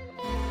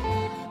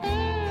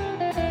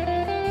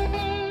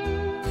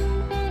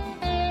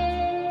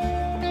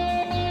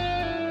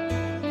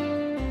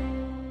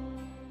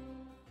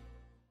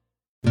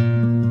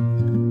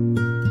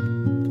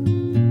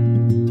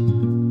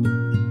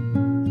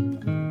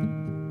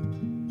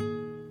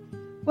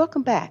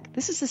 Welcome back.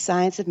 This is the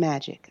Science of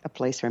Magic, a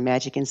place where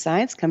magic and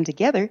science come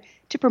together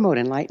to promote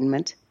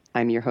enlightenment.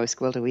 I'm your host,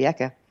 Gwilda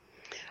Wiyaka.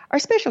 Our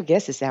special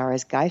guest this hour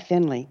is Guy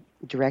Finley,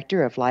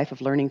 director of Life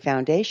of Learning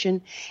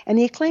Foundation and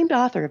the acclaimed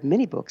author of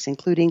many books,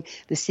 including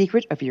The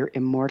Secret of Your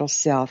Immortal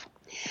Self.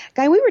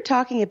 Guy, we were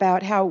talking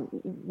about how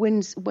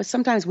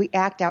sometimes we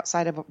act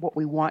outside of what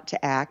we want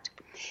to act,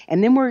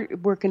 and then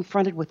we're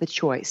confronted with a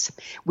choice.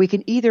 We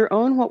can either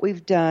own what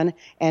we've done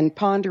and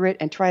ponder it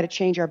and try to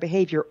change our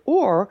behavior,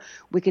 or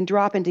we can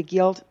drop into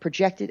guilt,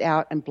 project it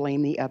out, and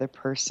blame the other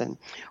person.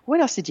 What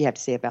else did you have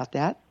to say about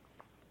that?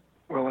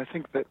 Well, I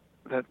think that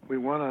we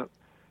want to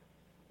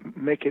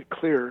make it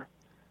clear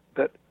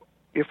that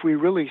if we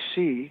really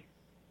see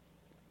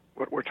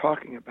what we're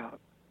talking about,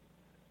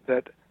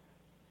 that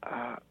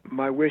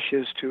my wish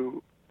is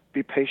to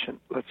be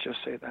patient, let's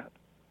just say that,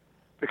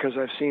 because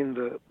I've seen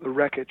the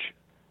wreckage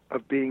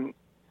of being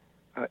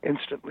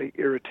instantly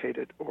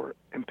irritated or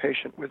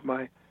impatient with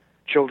my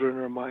children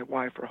or my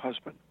wife or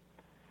husband.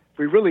 If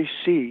we really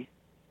see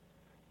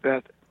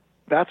that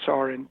that's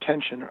our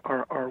intention,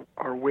 our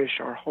wish,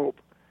 our hope,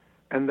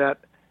 and that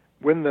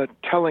when the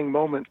telling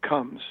moment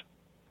comes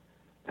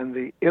and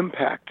the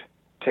impact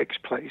takes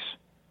place,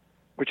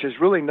 which is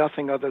really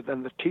nothing other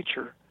than the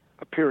teacher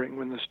appearing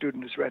when the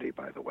student is ready,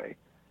 by the way.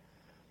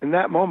 In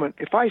that moment,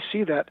 if I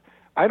see that,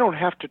 I don't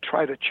have to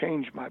try to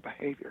change my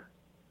behavior.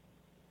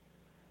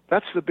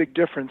 That's the big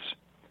difference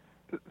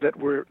that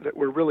we're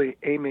really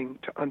aiming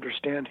to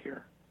understand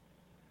here.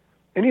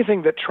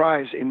 Anything that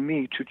tries in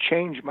me to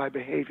change my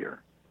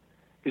behavior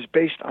is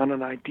based on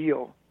an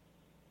ideal,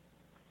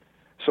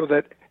 so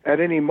that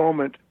at any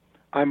moment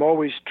I'm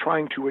always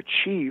trying to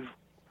achieve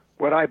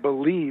what I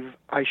believe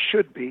I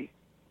should be,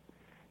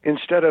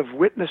 instead of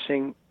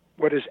witnessing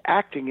what is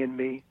acting in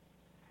me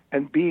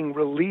and being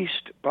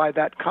released by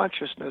that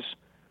consciousness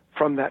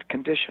from that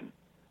condition.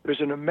 There's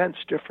an immense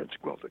difference,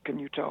 Gwilda. Can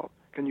you tell?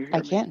 Can you hear me?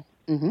 I can.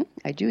 Mm-hmm.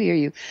 I do hear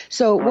you.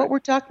 So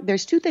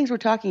there's two things we're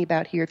talking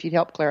about here, if you'd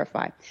help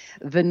clarify.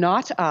 The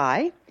not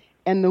I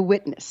and the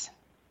witness.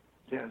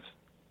 Yes.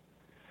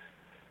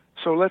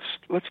 So let's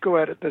go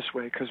at it this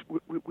way, because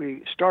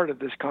we started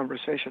this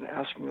conversation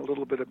asking a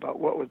little bit about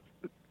what would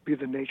be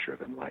the nature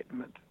of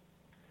enlightenment.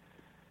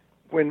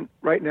 When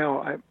right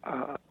now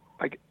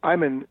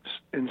I'm in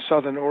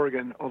southern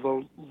Oregon,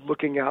 although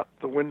looking out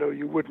the window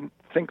you wouldn't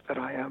think that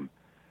I am,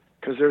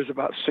 because there's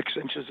about 6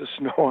 inches of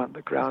snow on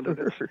the ground and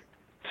it's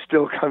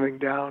still coming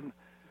down.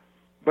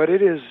 But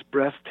it is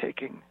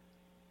breathtaking.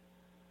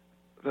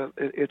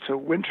 It's a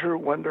winter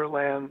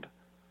wonderland.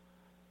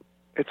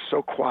 It's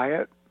so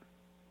quiet.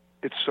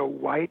 It's so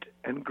white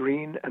and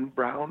green and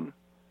brown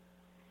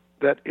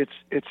that it's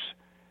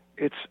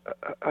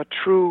a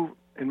true,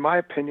 in my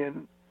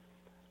opinion,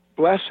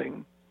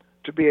 blessing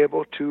to be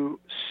able to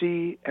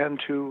see and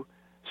to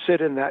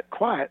sit in that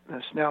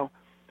quietness. Now,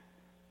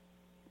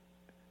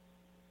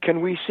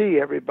 can we see,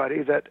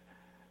 everybody, that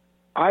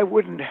I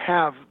wouldn't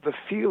have the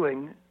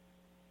feeling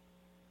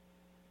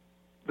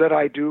that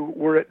I do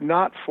were it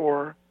not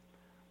for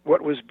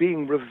what was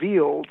being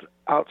revealed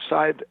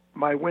outside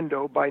my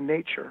window by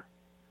nature,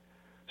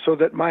 so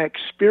that my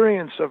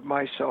experience of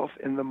myself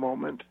in the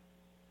moment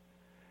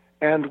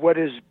and what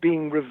is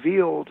being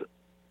revealed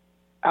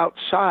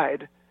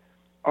outside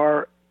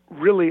are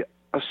really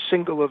a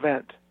single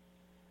event.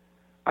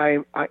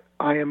 I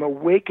am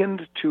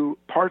awakened to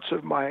parts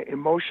of my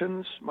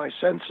emotions, my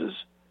senses,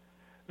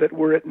 that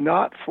were it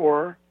not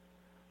for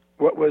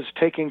what was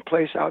taking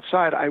place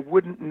outside, I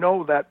wouldn't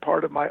know that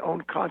part of my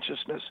own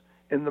consciousness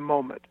in the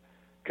moment.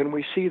 Can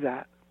we see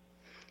that?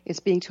 It's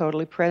being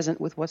totally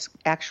present with what's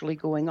actually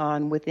going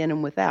on within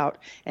and without,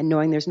 and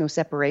knowing there's no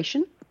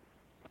separation?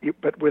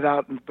 But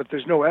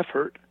there's no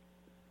effort.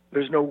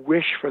 There's no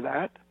wish for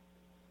that.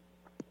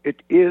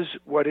 It is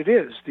what it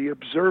is. The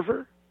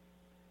observer,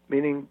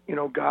 meaning,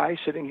 Guy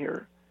sitting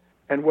here,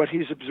 and what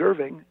he's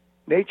observing,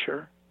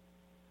 nature,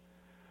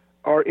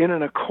 are in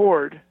an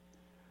accord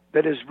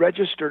that is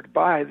registered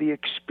by the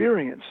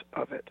experience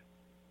of it,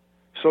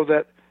 so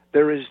that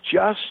there is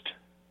just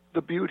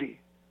the beauty,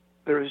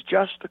 there is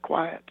just the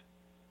quiet.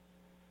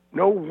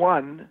 No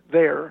one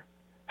there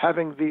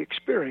having the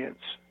experience.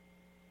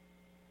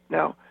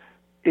 Now,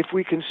 if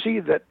we can see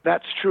that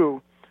that's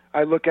true,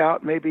 I look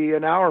out maybe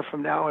an hour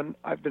from now, and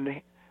I've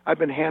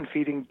been hand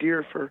feeding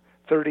deer for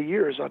 30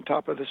 years on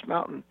top of this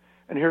mountain,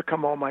 and here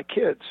come all my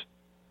kids.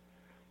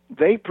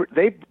 They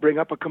bring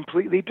up a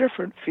completely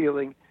different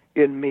feeling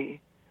in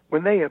me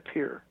when they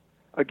appear.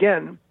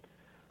 Again,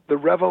 the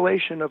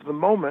revelation of the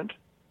moment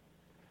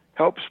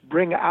helps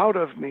bring out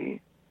of me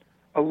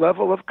a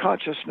level of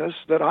consciousness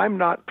that I'm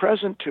not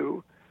present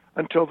to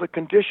until the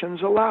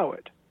conditions allow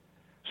it.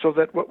 So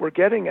that what we're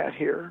getting at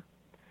here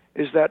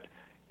is that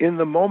in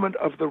the moment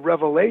of the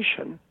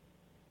revelation,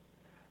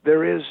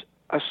 there is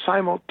a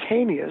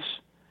simultaneous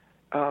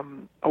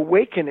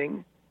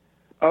awakening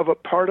of a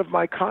part of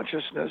my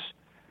consciousness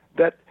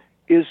that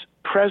is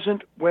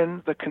present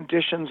when the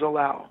conditions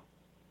allow.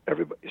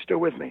 Everybody still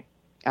with me?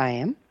 I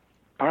am.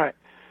 All right.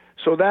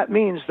 So that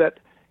means that,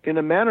 in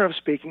a manner of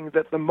speaking,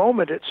 that the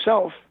moment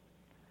itself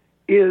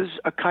is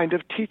a kind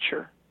of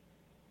teacher.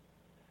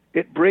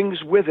 It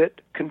brings with it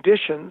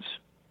conditions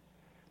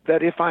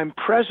that, if I'm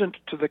present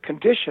to the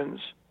conditions,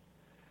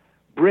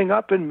 bring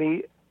up in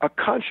me a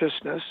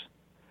consciousness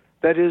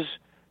that is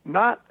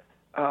not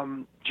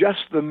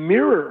just the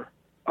mirror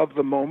of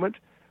the moment,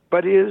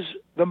 but is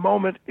the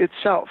moment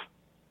itself.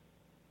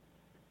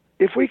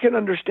 If we can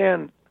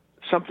understand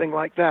something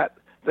like that,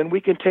 then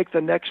we can take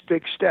the next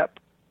big step.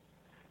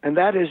 And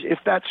that is, if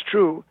that's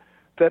true,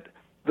 that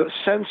the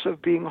sense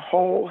of being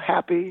whole,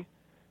 happy,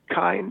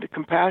 kind,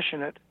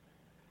 compassionate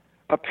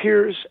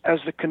appears as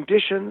the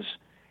conditions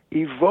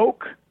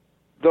evoke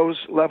those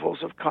levels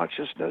of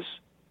consciousness,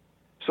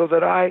 so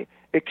that I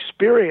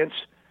experience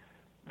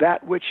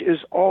that which is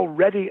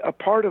already a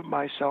part of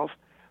myself.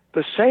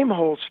 The same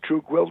holds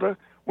true, Gwilda,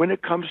 when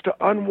it comes to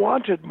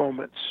unwanted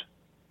moments,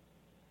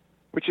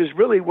 which is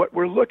really what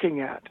we're looking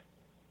at.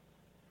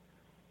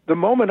 The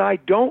moment I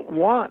don't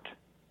want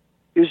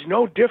is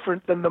no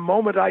different than the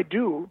moment I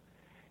do,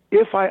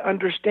 if I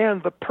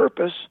understand the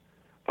purpose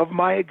of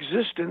my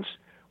existence,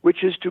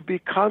 which is to be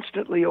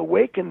constantly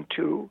awakened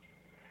to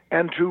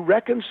and to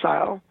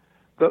reconcile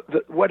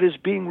what is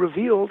being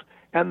revealed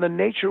and the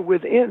nature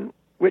within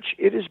which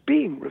it is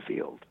being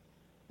revealed.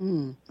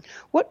 Mm.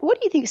 What do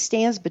you think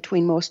stands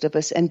between most of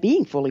us and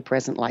being fully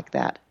present like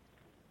that?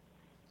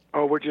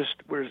 Oh, we're just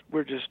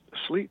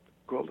asleep,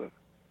 Gwilda.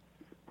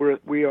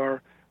 We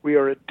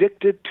are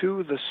addicted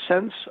to the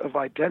sense of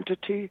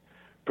identity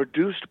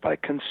produced by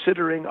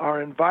considering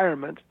our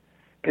environment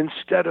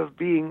instead of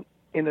being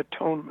in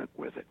atonement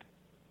with it.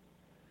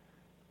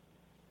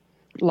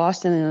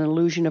 Lost in an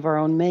illusion of our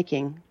own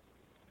making.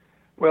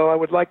 Well, I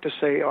would like to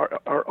say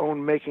our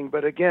own making,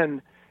 but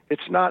again,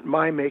 it's not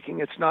my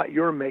making, it's not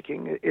your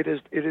making. It is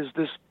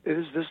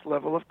this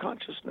level of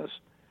consciousness.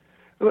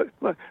 Look,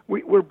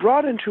 we're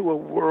brought into a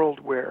world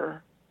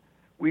where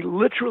we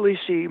literally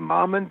see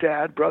mom and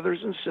dad, brothers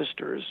and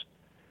sisters,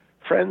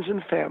 friends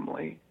and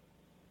family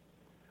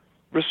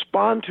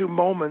respond to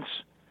moments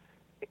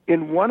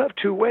in one of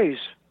two ways: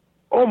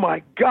 oh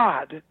my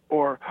God,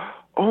 or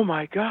oh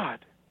my God.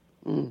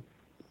 Mm.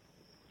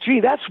 Gee,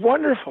 that's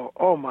wonderful.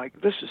 Oh my,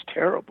 this is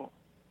terrible.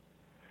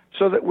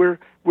 So that we're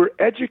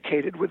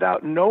educated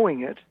without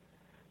knowing it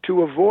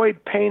to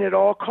avoid pain at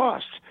all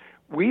costs.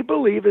 We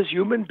believe as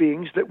human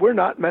beings that we're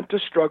not meant to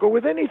struggle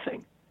with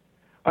anything,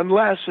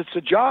 unless it's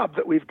a job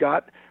that we've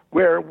got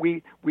where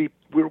we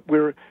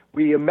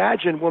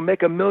imagine we'll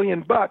make $1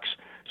 million,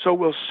 so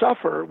we'll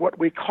suffer what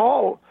we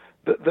call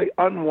the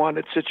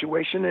unwanted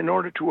situation in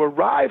order to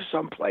arrive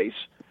someplace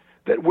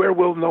where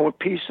we'll know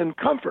peace and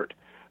comfort.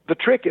 The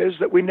trick is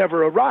that we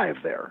never arrive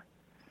there,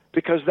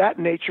 because that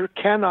nature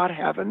cannot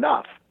have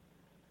enough.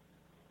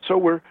 So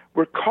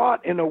we're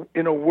caught in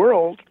a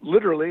world,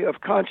 literally,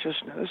 of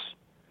consciousness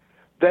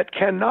that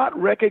cannot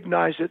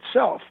recognize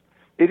itself.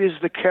 It is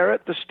the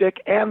carrot, the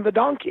stick, and the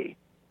donkey.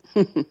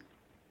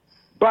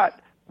 But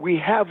we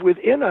have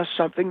within us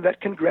something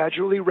that can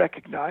gradually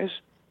recognize.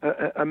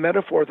 A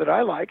metaphor that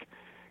I like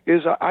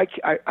is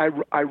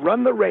I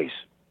run the race.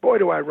 Boy,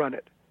 do I run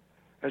it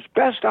as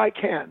best I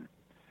can,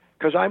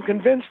 because I'm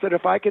convinced that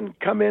if I can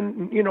come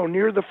in,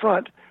 near the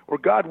front, or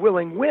God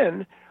willing,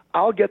 win,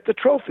 I'll get the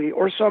trophy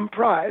or some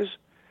prize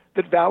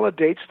that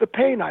validates the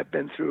pain I've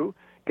been through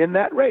in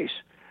that race.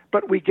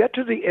 But we get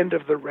to the end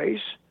of the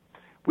race,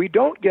 we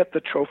don't get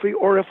the trophy,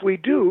 or if we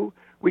do,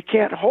 we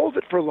can't hold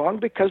it for long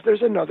because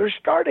there's another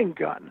starting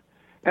gun,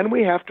 and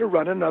we have to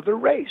run another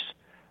race.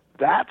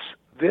 That's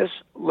this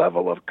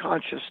level of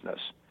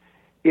consciousness.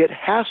 It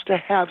has to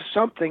have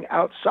something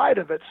outside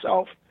of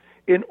itself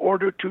in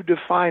order to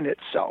define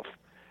itself.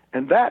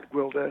 And that,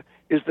 Gwilda,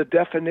 is the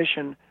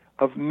definition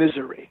of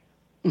misery.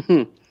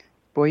 Mm-hmm.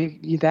 Boy,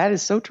 that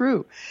is so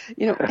true.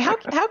 How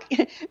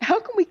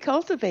can we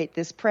cultivate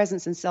this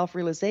presence and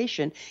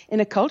self-realization in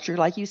a culture,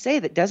 like you say,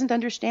 that doesn't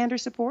understand or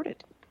support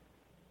it?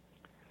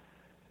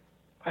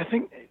 I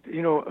think,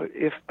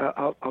 if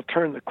I'll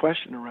turn the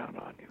question around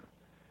on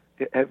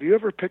you. Have you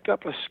ever picked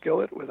up a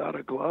skillet without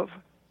a glove?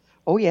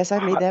 Oh, yes,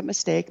 I've made that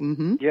mistake.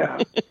 Mm-hmm. Yeah.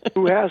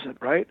 Who hasn't,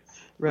 right?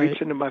 Right.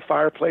 Reach into my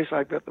fireplace,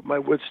 I've got my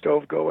wood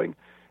stove going,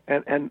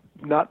 and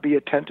not be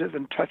attentive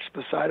and touch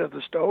the side of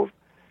the stove.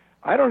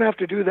 I don't have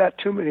to do that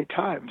too many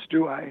times,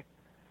 do I?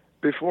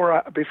 Before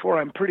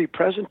I'm pretty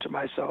present to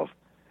myself,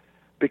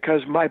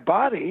 because my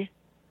body,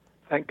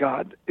 thank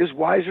God, is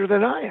wiser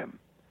than I am.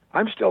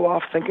 I'm still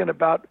off thinking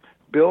about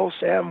Bill,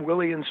 Sam,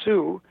 Willie, and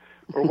Sue,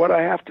 or what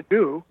I have to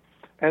do,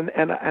 and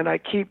I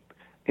keep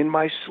in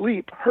my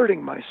sleep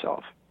hurting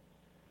myself.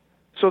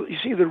 So you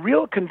see, the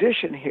real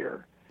condition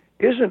here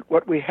isn't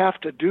what we have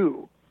to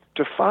do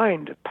to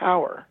find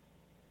power.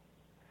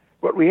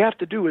 What we have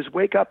to do is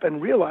wake up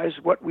and realize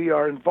what we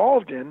are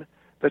involved in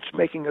that's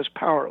making us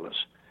powerless.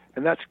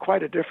 And that's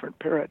quite a different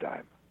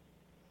paradigm.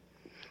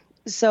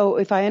 So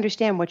if I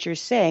understand what you're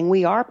saying,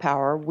 we are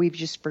power. We've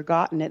just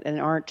forgotten it and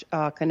aren't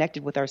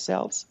connected with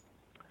ourselves.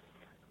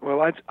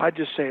 Well, I'd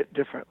just say it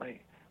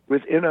differently.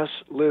 Within us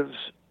lives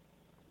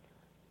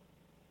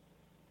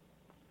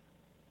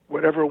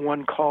whatever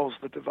one calls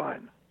the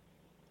divine,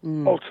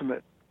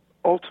 ultimate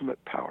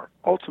power,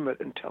 ultimate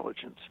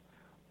intelligence,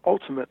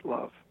 ultimate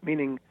love,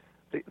 meaning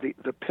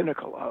the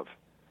pinnacle of.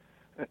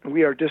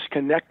 We are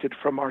disconnected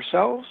from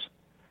ourselves,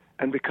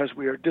 and because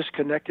we are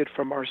disconnected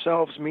from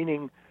ourselves,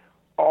 meaning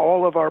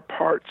all of our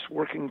parts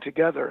working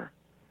together,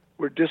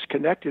 we're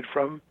disconnected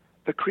from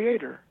the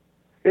Creator.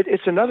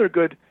 It's another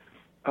good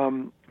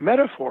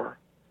metaphor.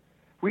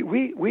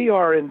 We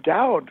are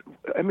endowed.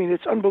 I mean,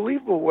 it's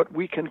unbelievable what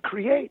we can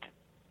create.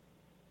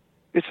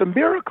 It's a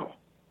miracle.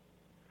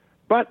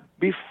 But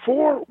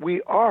before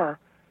we are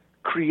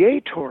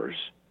creators,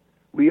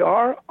 we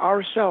are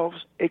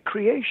ourselves a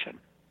creation.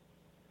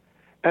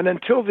 And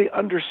until the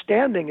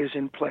understanding is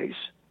in place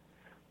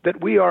that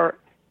we are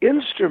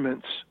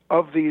instruments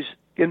of these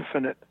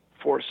infinite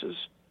forces,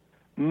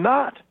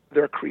 not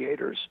their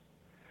creators,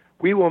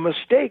 we will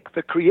mistake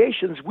the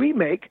creations we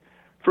make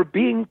for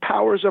being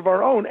powers of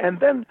our own. And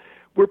then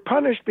we're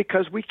punished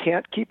because we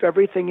can't keep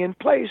everything in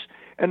place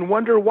and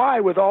wonder why,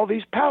 with all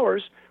these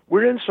powers,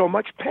 we're in so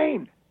much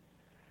pain.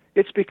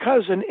 It's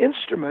because an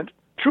instrument,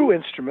 true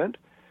instrument,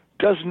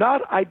 does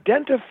not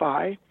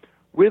identify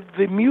with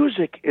the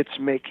music it's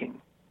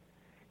making.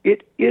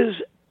 It is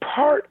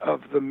part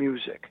of the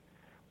music.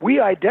 We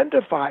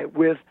identify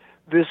with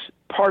this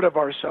part of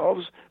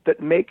ourselves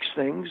that makes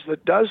things,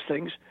 that does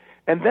things,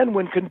 and then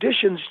when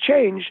conditions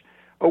change,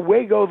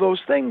 away go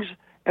those things,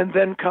 and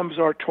then comes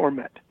our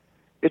torment.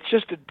 It's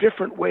just a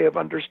different way of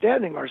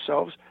understanding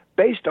ourselves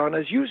based on,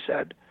 as you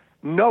said,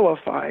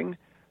 nullifying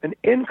an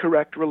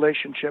incorrect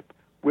relationship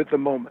with the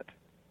moment.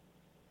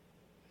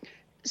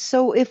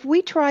 So if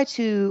we try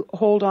to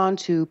hold on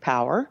to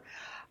power,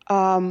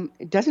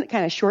 doesn't it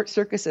kind of short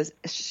circuit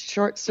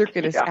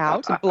us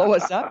out and blow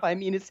us up? I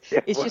mean,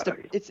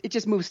 it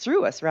just moves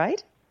through us,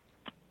 right?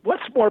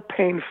 What's more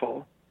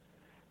painful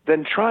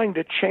than trying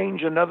to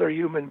change another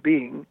human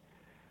being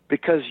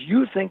because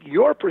you think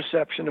your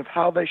perception of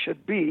how they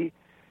should be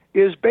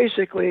is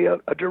basically a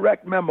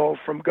direct memo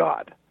from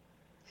God?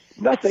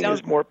 Nothing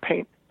is more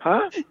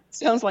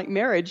Sounds like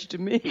marriage to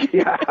me.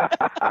 Yeah.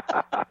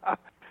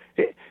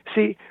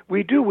 See,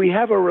 we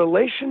have a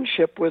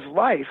relationship with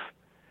life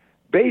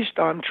based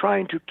on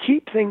trying to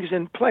keep things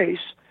in place,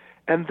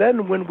 and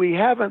then when we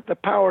haven't the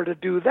power to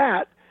do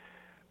that,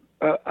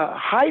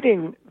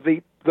 hiding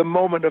the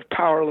moment of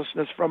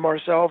powerlessness from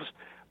ourselves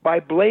by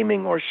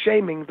blaming or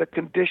shaming the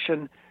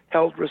condition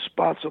held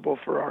responsible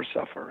for our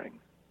suffering.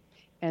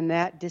 And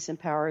that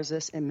disempowers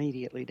us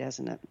immediately,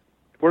 doesn't it?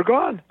 We're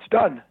gone. It's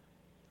done.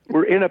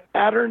 We're in a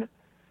pattern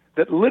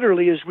that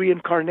literally is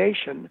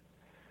reincarnation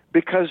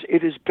because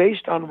it is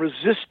based on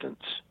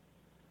resistance.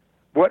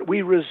 What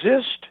we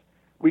resist,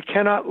 we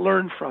cannot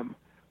learn from.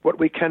 What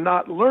we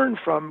cannot learn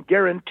from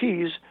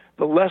guarantees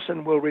the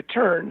lesson will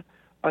return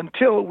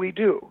until we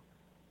do.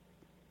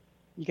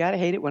 You got to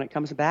hate it when it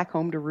comes back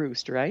home to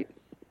roost, right?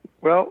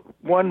 Well,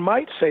 one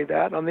might say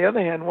that. On the other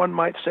hand, one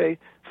might say,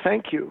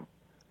 thank you.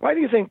 Why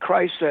do you think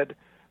Christ said,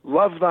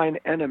 love thine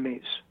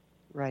enemies?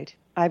 Right.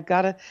 I've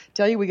got to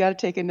tell you, we got to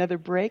take another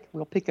break.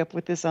 We'll pick up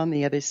with this on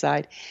the other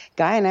side.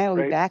 Guy and I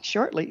will be back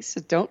shortly,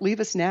 so don't leave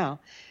us now.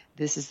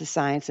 This is The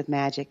Science of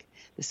Magic,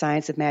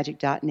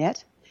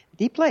 thescienceofmagic.net,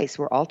 the place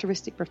where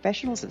altruistic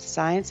professionals of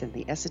science and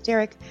the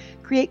esoteric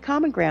create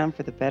common ground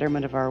for the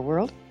betterment of our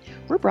world.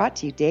 We're brought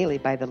to you daily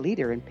by the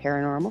leader in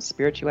paranormal,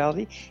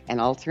 spirituality,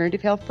 and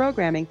alternative health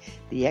programming,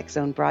 the X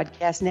Zone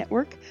Broadcast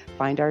Network.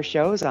 Find our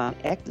shows on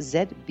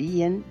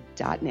xzbn.net.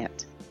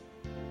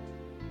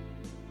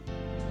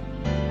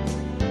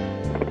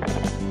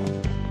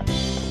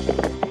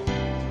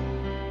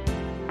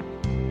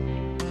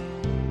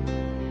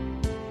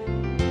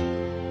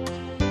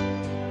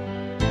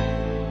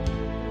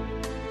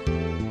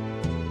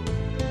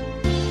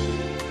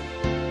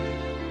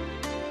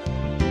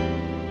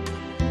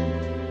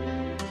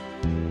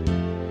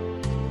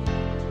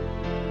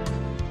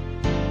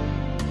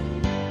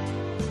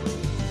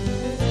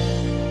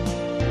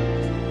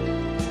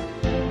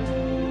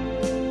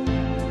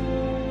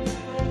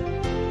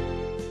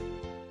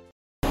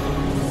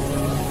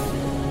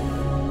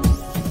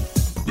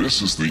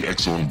 This is the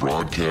X Zone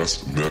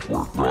Broadcast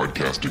Network,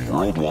 broadcasting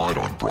worldwide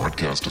on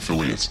broadcast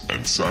affiliates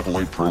and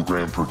satellite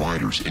program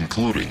providers,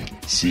 including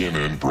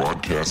CNN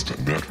Broadcast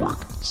Network,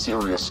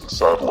 Sirius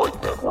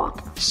Satellite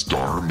Network,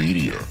 Star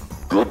Media,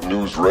 Good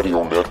News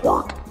Radio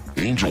Network,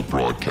 Angel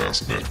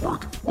Broadcast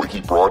Network,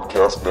 Wiki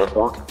Broadcast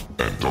Network,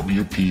 and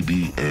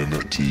WPBN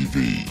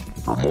TV.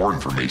 For more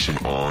information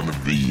on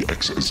the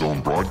X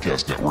Zone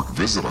Broadcast Network,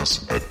 visit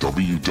us at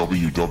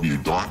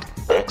www.xzbn.net.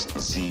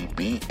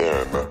 xzbn.net.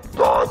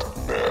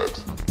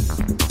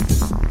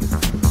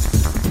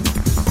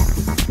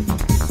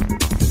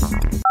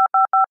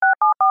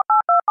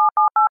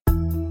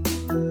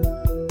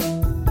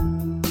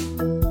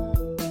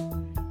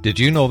 Did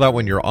you know that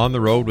when you're on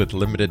the road with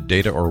limited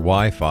data or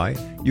Wi-Fi,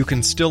 you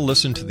can still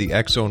listen to the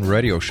X-Zone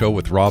Radio Show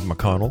with Rob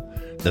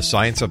McConnell, The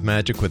Science of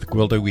Magic with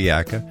Gwilda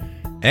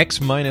Wiyaka,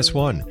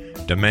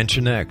 X-1,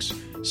 Dimension X,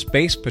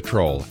 Space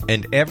Patrol,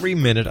 and every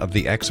minute of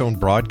the X-Zone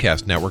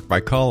Broadcast Network by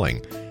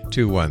calling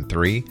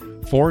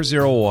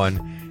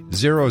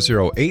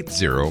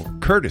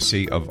 213-401-0080,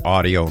 courtesy of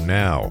Audio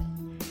Now.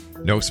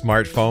 No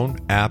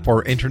smartphone, app,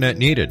 or internet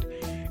needed.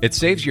 It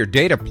saves your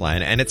data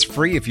plan, and it's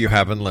free if you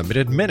have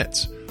unlimited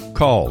minutes.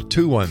 Call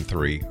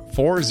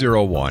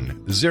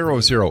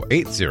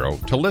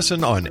 213-401-0080 to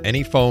listen on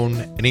any phone,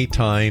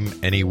 anytime,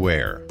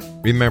 anywhere.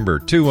 Remember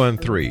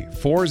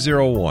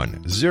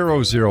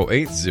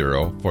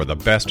 213-401-0080 for the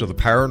best of the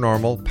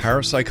paranormal,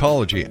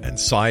 parapsychology, and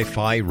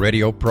sci-fi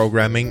radio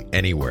programming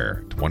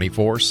anywhere,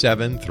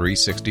 24/7,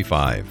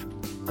 365.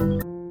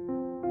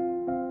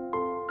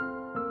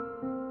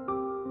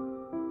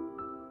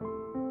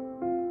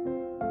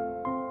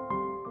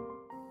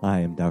 I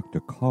am Dr.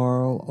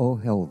 Carl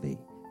O'Helvey,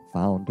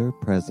 founder,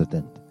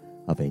 president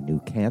of a new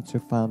cancer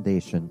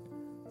foundation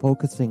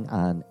focusing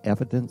on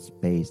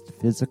evidence-based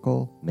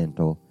physical,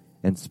 mental,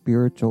 and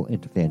spiritual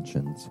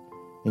interventions,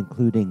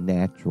 including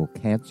natural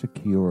cancer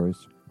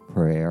cures,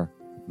 prayer,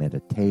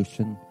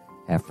 meditation,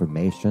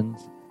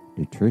 affirmations,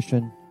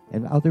 nutrition,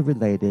 and other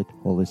related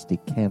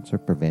holistic cancer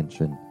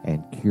prevention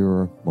and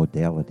cure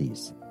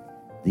modalities.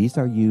 These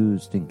are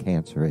used in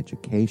cancer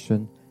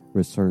education,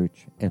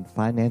 research, and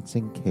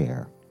financing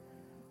care.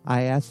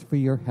 I ask for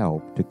your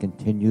help to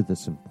continue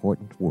this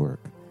important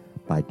work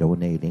by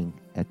donating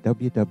at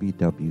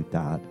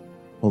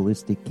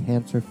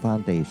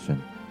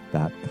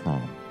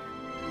www.holisticcancerfoundation.com.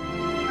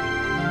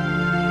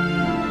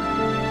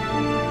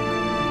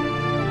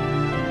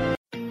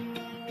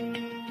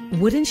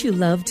 Wouldn't you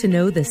love to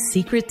know the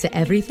secret to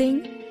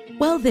everything?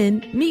 Well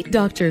then, meet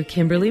Dr.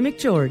 Kimberly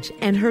McGeorge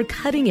and her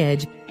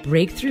cutting-edge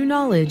breakthrough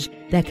knowledge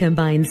that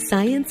combines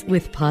science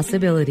with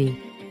possibility.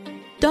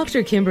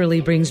 Dr.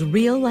 Kimberly brings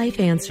real-life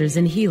answers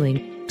and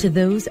healing to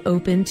those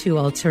open to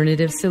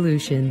alternative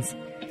solutions.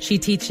 She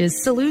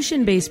teaches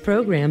solution-based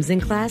programs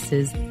and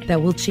classes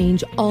that will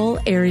change all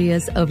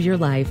areas of your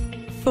life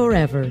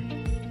forever.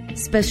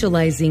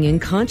 Specializing in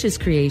conscious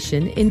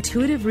creation,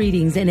 intuitive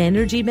readings, and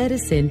energy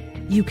medicine,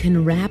 you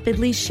can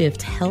rapidly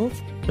shift health,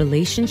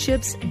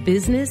 relationships,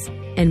 business,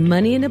 and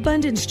money and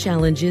abundance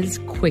challenges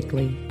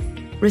quickly.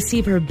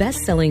 Receive her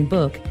best-selling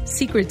book,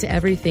 Secret to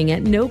Everything,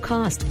 at no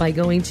cost by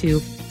going to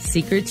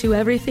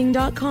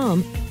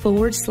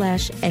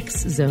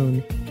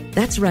secrettoeverything.com/X-Zone.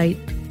 That's right,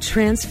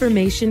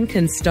 transformation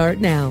can start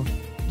now.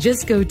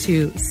 Just go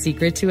to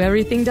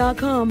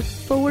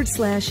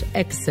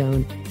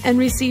secrettoeverything.com/X-Zone and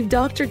receive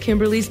Dr.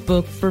 Kimberly's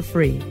book for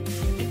free.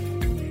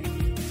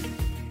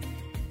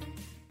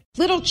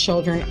 Little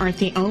children aren't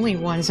the only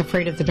ones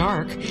afraid of the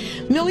dark.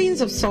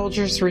 Millions of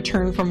soldiers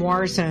return from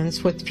war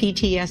zones with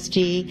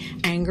PTSD,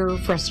 anger,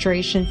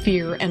 frustration,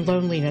 fear, and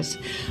loneliness,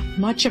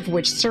 much of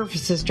which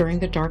surfaces during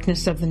the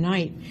darkness of the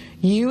night.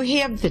 You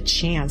have the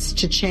chance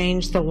to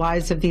change the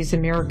lives of these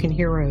American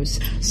heroes.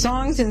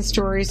 Songs and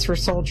Stories for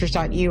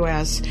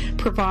Soldiers.us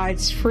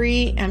provides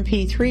free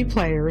MP3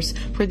 players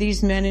for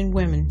these men and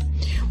women.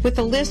 With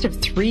a list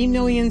of 3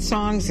 million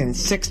songs in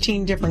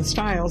 16 different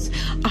styles,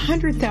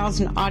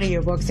 100,000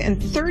 audiobooks, and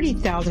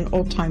 30,000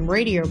 old-time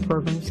radio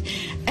programs,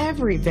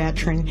 every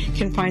veteran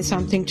can find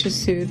something to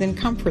soothe and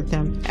comfort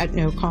them at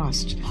no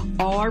cost.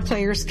 All our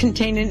players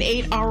contain an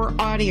 8-hour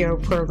audio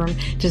program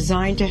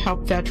designed to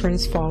help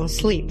veterans fall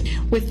asleep.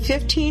 With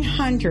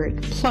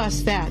 1,500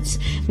 plus vets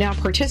now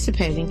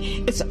participating,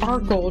 it's our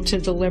goal to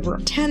deliver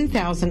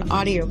 10,000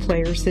 audio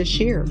players this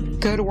year.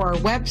 Go to our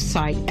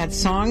website at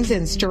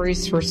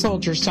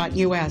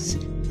songsandstoriesforsoldiers.us.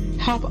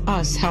 Help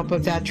us help a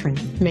veteran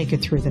make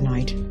it through the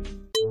night.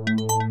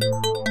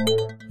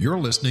 You're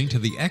listening to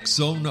the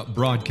X-Zone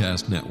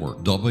Broadcast Network,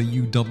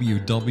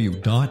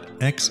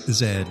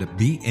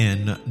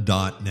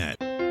 www.xzbn.net.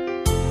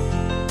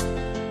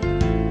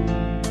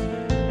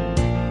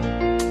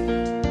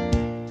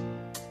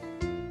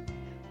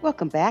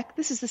 Welcome back.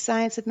 This is The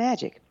Science of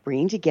Magic,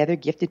 bringing together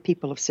gifted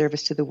people of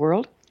service to the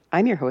world.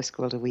 I'm your host,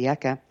 Gwilda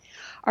Wiyaka.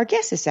 Our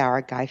guest this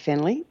hour, Guy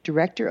Finley,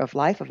 Director of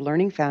Life of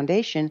Learning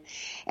Foundation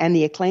and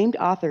the acclaimed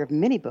author of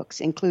many books,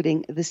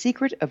 including The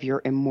Secret of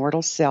Your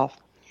Immortal Self.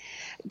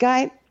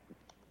 Guy,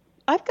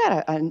 I've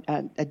got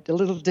a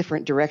little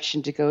different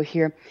direction to go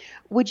here.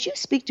 Would you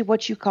speak to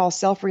what you call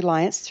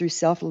self-reliance through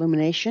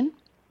self-illumination?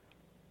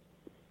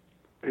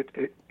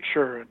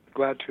 Sure,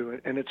 glad to.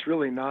 And it's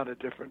really not a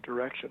different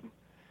direction.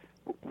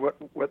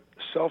 What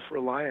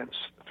self-reliance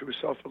through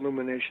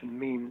self-illumination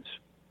means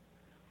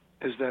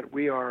is that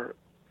we are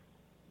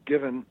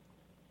given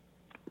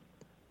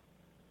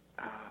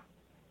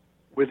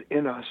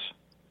within us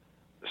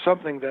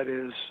something that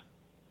is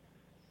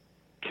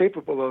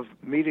capable of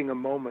meeting a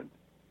moment,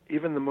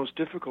 even the most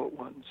difficult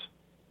ones,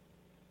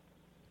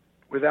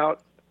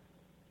 without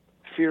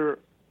fear,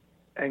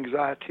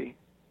 anxiety,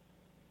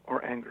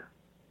 or anger.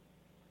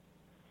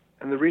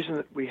 And the reason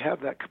that we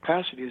have that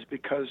capacity is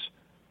because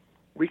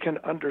we can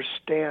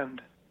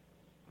understand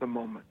the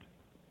moment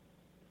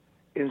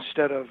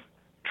instead of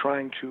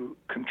trying to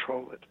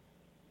control it.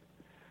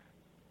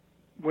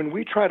 When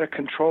we try to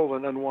control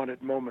an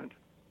unwanted moment,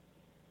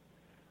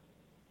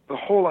 the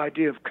whole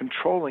idea of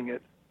controlling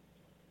it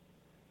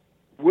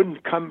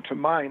wouldn't come to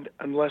mind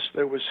unless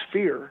there was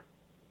fear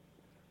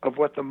of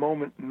what the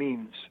moment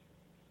means.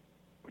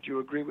 Would you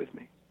agree with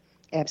me?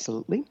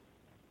 Absolutely.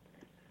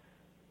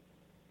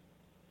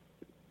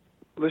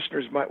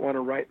 Listeners might want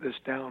to write this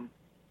down.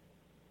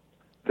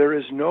 There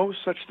is no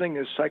such thing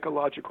as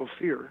psychological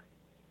fear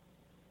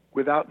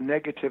without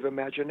negative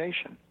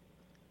imagination.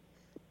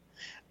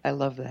 I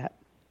love that.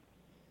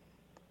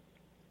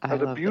 Now,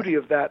 the beauty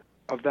of that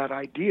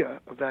idea,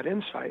 of that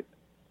insight,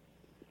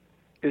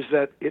 is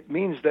that it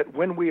means that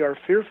when we are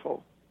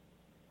fearful,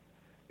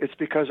 it's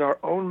because our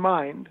own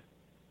mind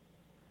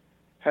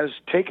has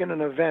taken an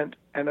event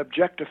and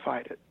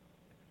objectified it,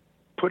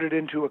 put it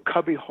into a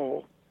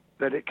cubbyhole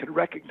that it can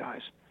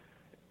recognize.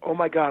 Oh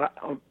my God,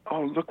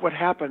 oh, look what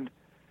happened.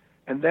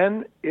 And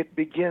then it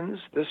begins,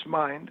 this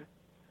mind,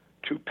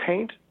 to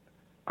paint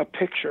a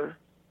picture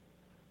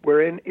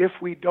wherein if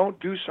we don't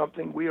do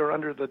something, we are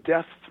under the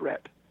death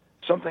threat.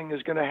 Something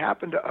is going to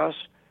happen to us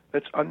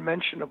that's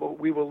unmentionable.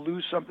 We will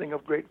lose something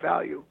of great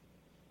value.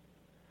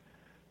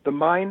 The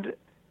mind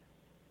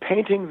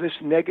painting this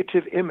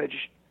negative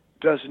image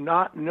does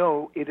not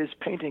know it is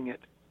painting it.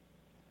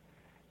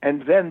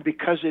 And then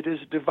because it is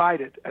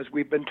divided, as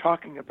we've been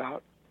talking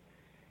about,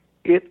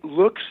 it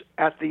looks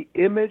at the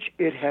image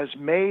it has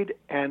made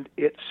and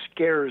it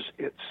scares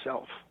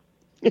itself.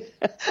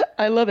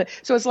 I love it.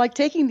 So it's like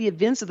taking the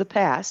events of the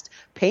past,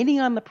 painting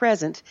on the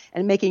present,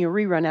 and making a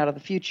rerun out of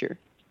the future.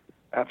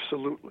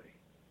 Absolutely.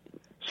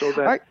 So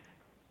that,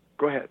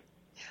 go ahead.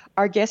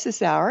 Our guest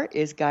this hour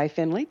is Guy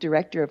Finley,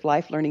 Director of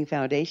Life Learning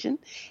Foundation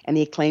and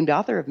the acclaimed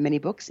author of many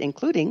books,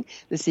 including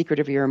The Secret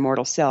of Your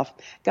Immortal Self.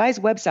 Guy's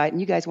website, and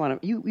you guys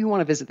want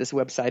to visit this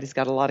website. It's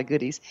got a lot of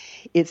goodies.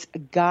 It's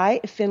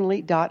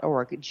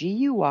guyfinley.org,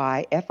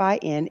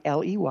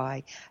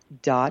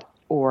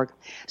 GUIFINLEY.org.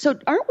 So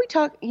aren't we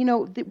talking,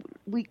 do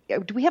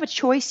we have a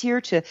choice here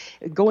to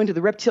go into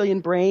the reptilian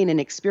brain and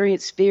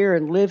experience fear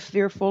and live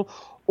fearful,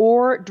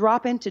 or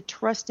drop into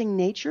trusting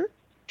nature,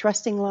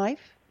 trusting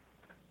life?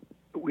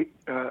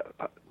 A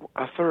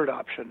third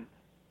option.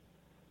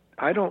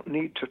 I don't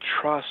need to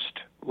trust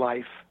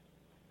life.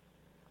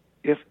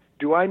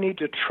 Do I need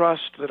to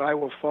trust that I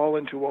will fall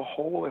into a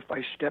hole if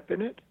I step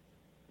in it?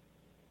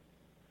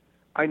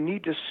 I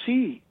need to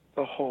see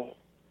the hole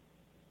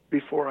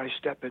before I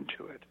step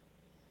into it.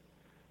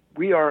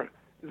 We are,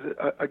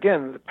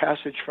 again, the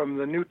passage from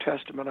the New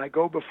Testament, I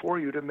go before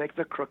you to make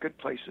the crooked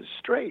places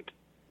straight.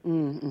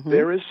 Mm-hmm.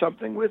 There is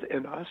something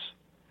within us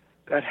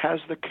that has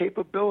the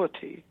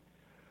capability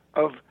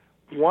of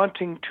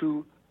wanting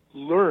to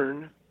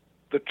learn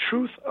the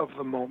truth of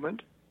the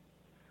moment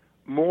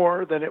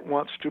more than it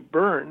wants to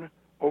burn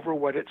over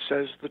what it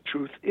says the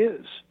truth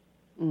is.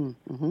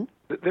 Mm-hmm.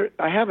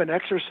 I have an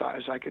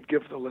exercise I could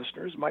give the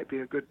listeners. Might be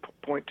a good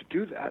point to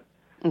do that,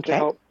 to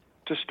help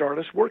to start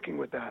us working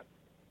with that.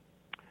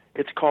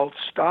 It's called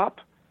Stop,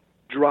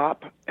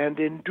 Drop, and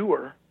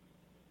Endure.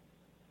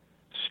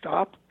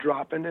 Stop,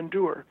 drop, and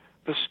endure.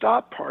 The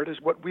stop part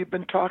is what we've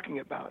been talking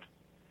about.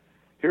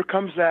 Here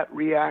comes that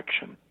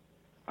reaction.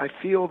 I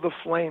feel the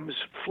flames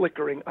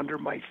flickering under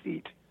my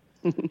feet.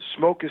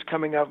 Smoke is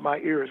coming out of my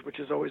ears, which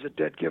is always a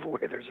dead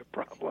giveaway. There's a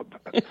problem.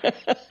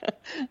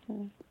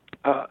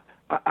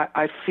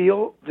 I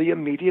feel the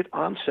immediate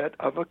onset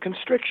of a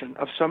constriction,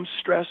 of some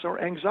stress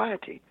or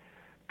anxiety.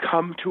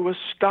 Come to a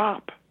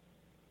stop.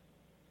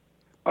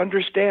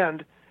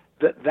 Understand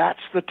that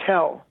that's the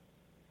tell.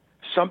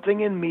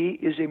 Something in me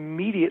is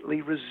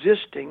immediately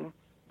resisting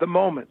the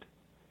moment.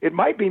 It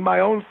might be my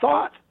own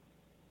thought.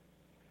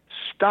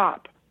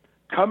 Stop.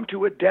 Come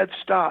to a dead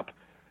stop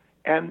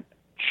and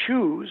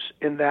choose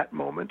in that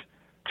moment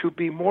to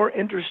be more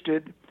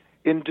interested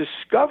in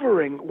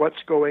discovering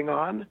what's going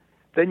on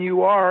than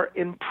you are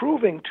in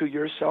proving to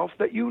yourself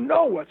that you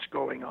know what's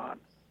going on.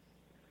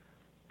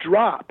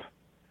 Drop.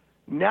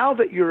 Now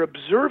that you're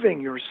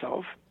observing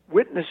yourself,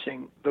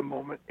 witnessing the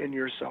moment in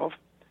yourself,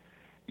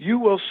 you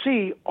will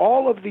see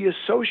all of the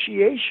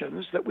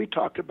associations that we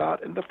talked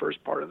about in the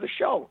first part of the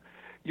show.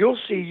 You'll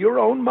see your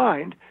own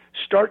mind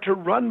start to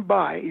run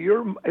by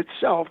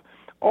itself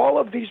all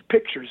of these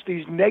pictures,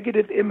 these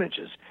negative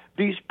images,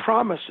 these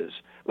promises,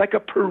 like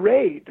a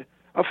parade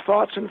of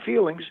thoughts and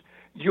feelings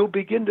you'll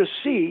begin to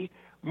see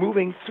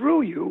moving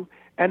through you,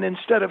 and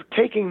instead of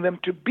taking them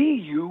to be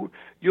you,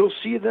 you'll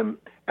see them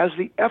as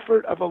the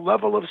effort of a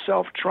level of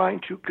self trying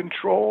to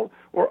control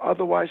or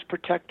otherwise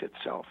protect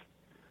itself.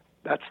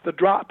 That's the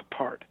drop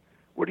part.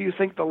 What do you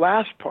think the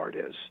last part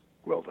is,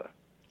 Gwilda?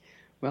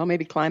 Well,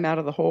 maybe climb out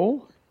of the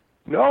hole?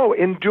 No,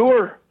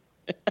 endure.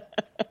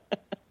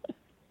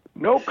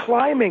 No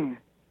climbing.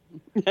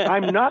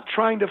 I'm not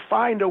trying to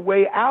find a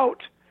way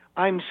out.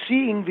 I'm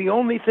seeing the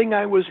only thing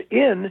I was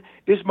in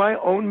is my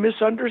own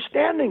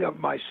misunderstanding of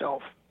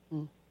myself.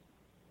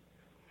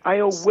 I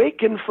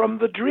awaken from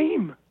the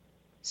dream.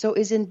 So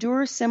is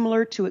endure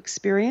similar to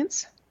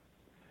experience?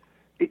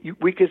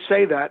 We could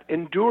say that.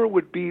 Endure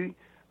would be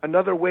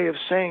another way of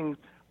saying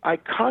I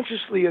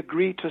consciously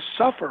agree to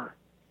suffer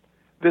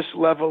this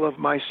level of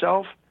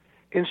myself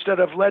instead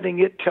of letting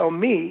it tell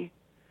me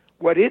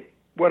what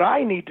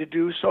I need to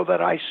do so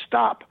that I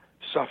stop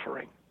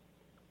suffering.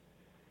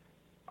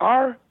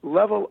 Our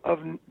level of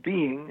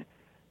being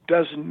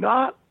does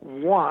not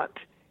want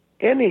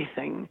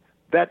anything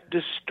that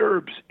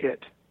disturbs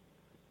it.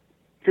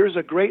 Here's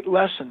a great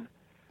lesson.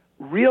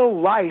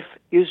 Real life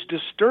is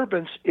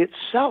disturbance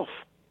itself.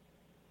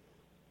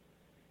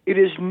 It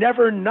is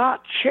never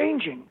not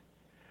changing,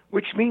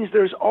 which means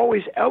there's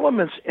always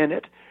elements in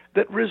it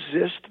that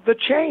resist the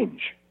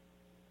change.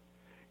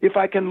 If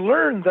I can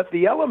learn that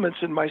the elements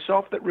in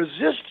myself that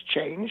resist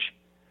change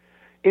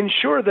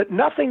ensure that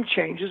nothing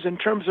changes in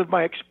terms of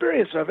my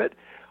experience of it,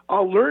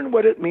 I'll learn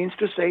what it means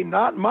to say,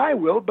 not my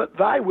will, but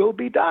thy will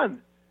be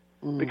done.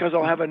 Because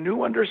I'll have a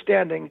new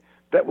understanding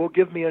that will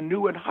give me a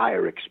new and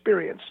higher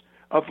experience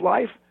of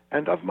life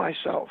and of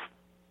myself.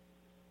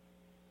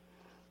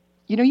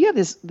 You know, you have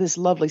this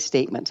lovely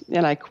statement,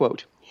 and I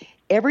quote,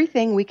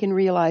 "Everything we can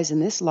realize in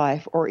this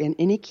life or in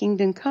any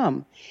kingdom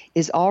come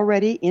is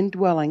already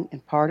indwelling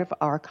and part of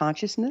our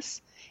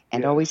consciousness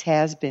and always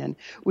has been."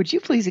 Would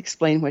you please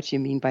explain what you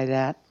mean by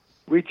that?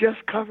 We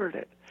just covered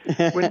it.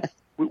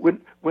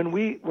 When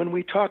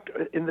we talked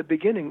in the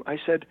beginning, I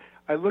said,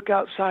 I look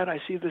outside, I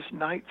see this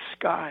night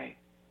sky.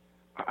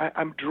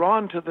 I'm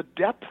drawn to the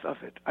depth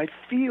of it. I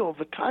feel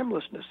the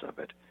timelessness of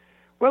it.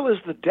 Well, is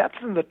the depth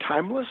and the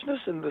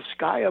timelessness in the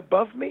sky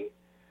above me?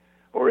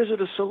 Or is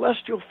it a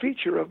celestial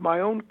feature of my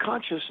own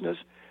consciousness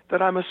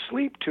that I'm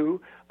asleep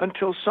to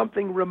until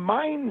something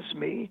reminds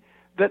me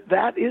that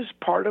that is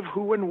part of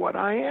who and what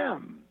I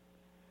am?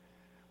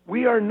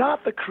 We are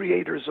not the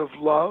creators of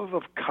love,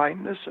 of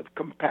kindness, of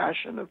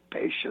compassion, of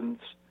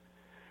patience.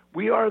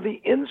 We are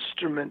the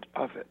instrument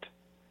of it.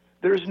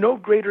 There is no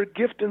greater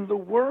gift in the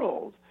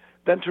world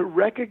than to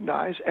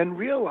recognize and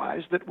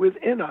realize that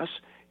within us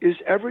is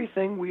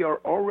everything we are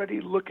already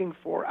looking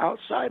for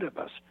outside of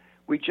us.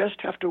 We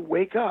just have to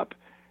wake up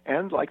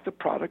and, like the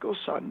prodigal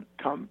son,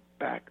 come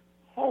back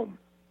home.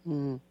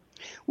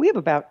 We have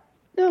about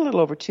a little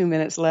over 2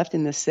 minutes left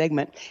in this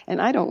segment,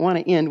 and I don't want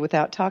to end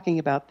without talking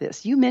about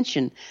this. You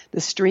mentioned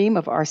the stream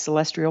of our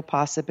celestial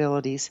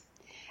possibilities.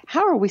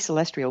 How are we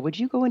celestial? Would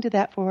you go into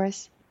that for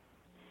us?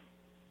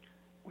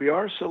 We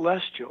are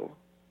celestial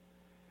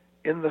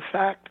in the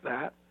fact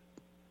that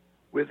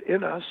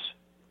within us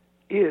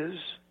is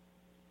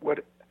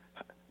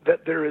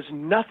that there is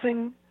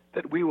nothing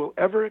that we will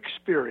ever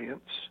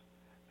experience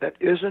that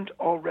isn't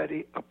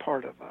already a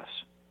part of us.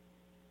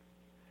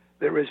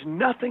 There is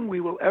nothing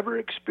we will ever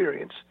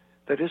experience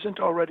that isn't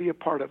already a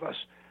part of us.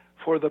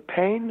 For the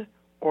pain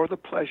or the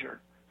pleasure,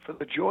 for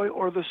the joy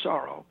or the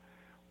sorrow,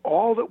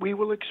 all that we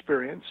will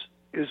experience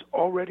is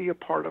already a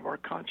part of our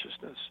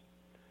consciousness.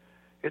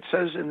 It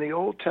says in the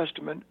Old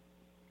Testament,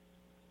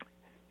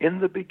 in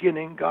the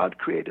beginning, God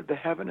created the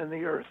heaven and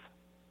the earth.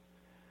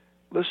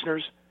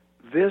 Listeners,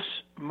 this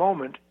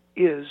moment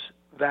is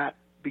that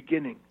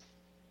beginning.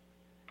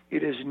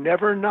 It is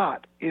never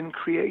not in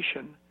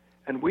creation,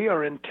 and we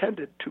are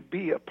intended to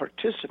be a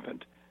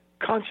participant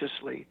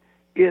consciously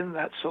in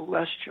that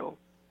celestial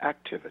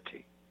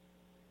activity.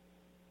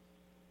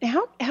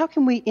 How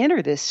can we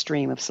enter this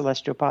stream of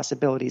celestial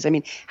possibilities? I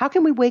mean, how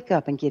can we wake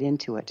up and get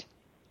into it?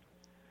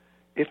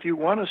 If you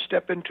want to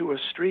step into a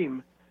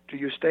stream, do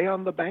you stay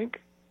on the bank?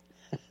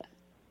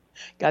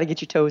 Got to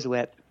get your toes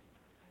wet.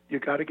 You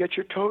got to get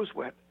your toes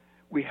wet.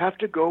 We have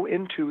to go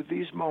into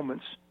these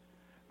moments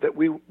that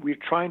we're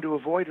trying to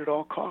avoid at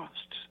all costs.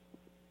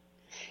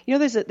 You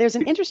know, there's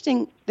an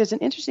interesting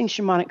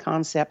shamanic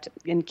concept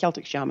in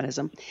Celtic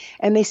shamanism,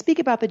 and they speak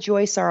about the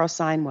joy-sorrow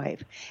sine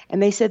wave.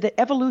 And they said that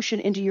evolution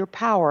into your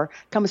power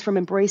comes from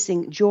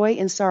embracing joy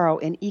and sorrow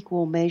in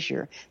equal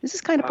measure. This is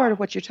kind of part of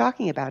what you're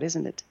talking about,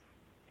 isn't it?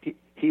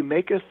 He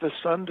maketh the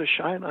sun to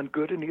shine on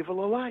good and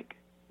evil alike.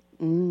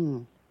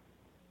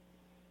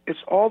 It's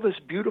all this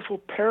beautiful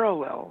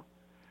parallel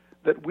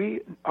that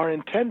we are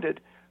intended,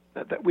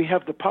 that we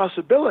have the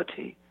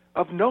possibility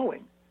of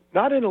knowing,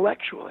 not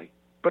intellectually,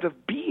 but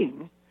of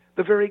being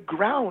the very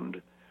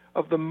ground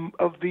of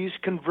these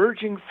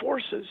converging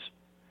forces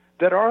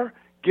that are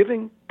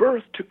giving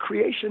birth to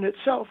creation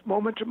itself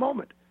moment to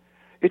moment.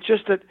 It's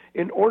just that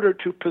in order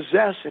to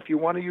possess, if you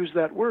want to use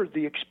that word,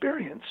 the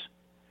experience,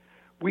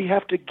 we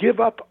have to give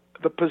up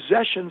the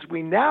possessions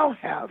we now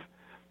have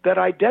that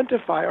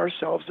identify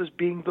ourselves as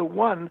being the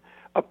one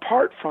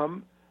apart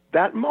from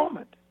that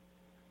moment.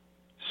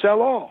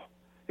 Sell all.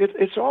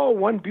 It's all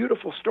one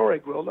beautiful story,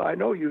 Gwilda. I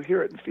know you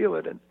hear it and feel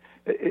it, and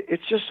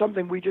it's just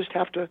something we just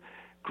have to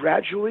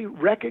gradually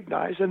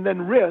recognize and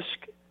then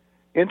risk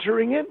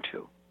entering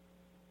into.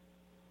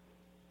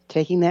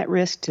 Taking that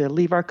risk to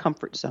leave our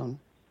comfort zone.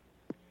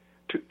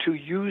 To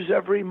use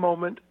every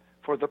moment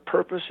for the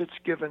purpose it's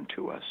given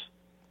to us.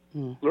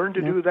 Learn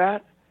to do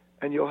that,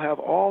 and you'll have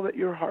all that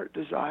your heart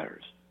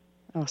desires.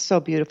 Oh, so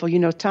beautiful. You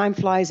know, time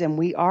flies and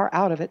we are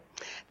out of it.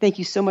 Thank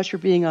you so much for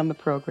being on the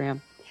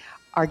program.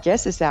 Our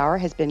guest this hour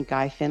has been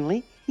Guy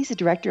Finley. He's the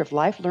director of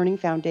Life Learning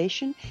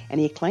Foundation and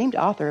the acclaimed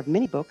author of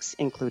many books,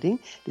 including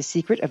The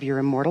Secret of Your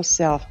Immortal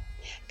Self.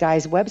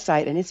 Guy's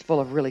website, and it's full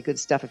of really good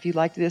stuff. If you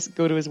like this,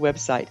 go to his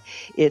website.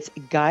 It's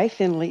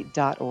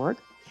guyfinley.org.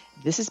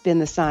 This has been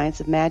The Science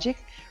of Magic.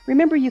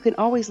 Remember, you can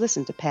always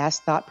listen to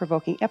past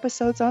thought-provoking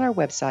episodes on our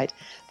website,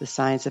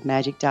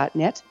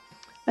 thescienceofmagic.net.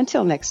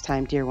 Until next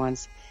time, dear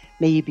ones,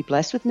 may you be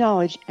blessed with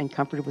knowledge and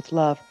comforted with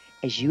love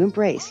as you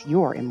embrace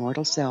your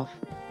immortal self.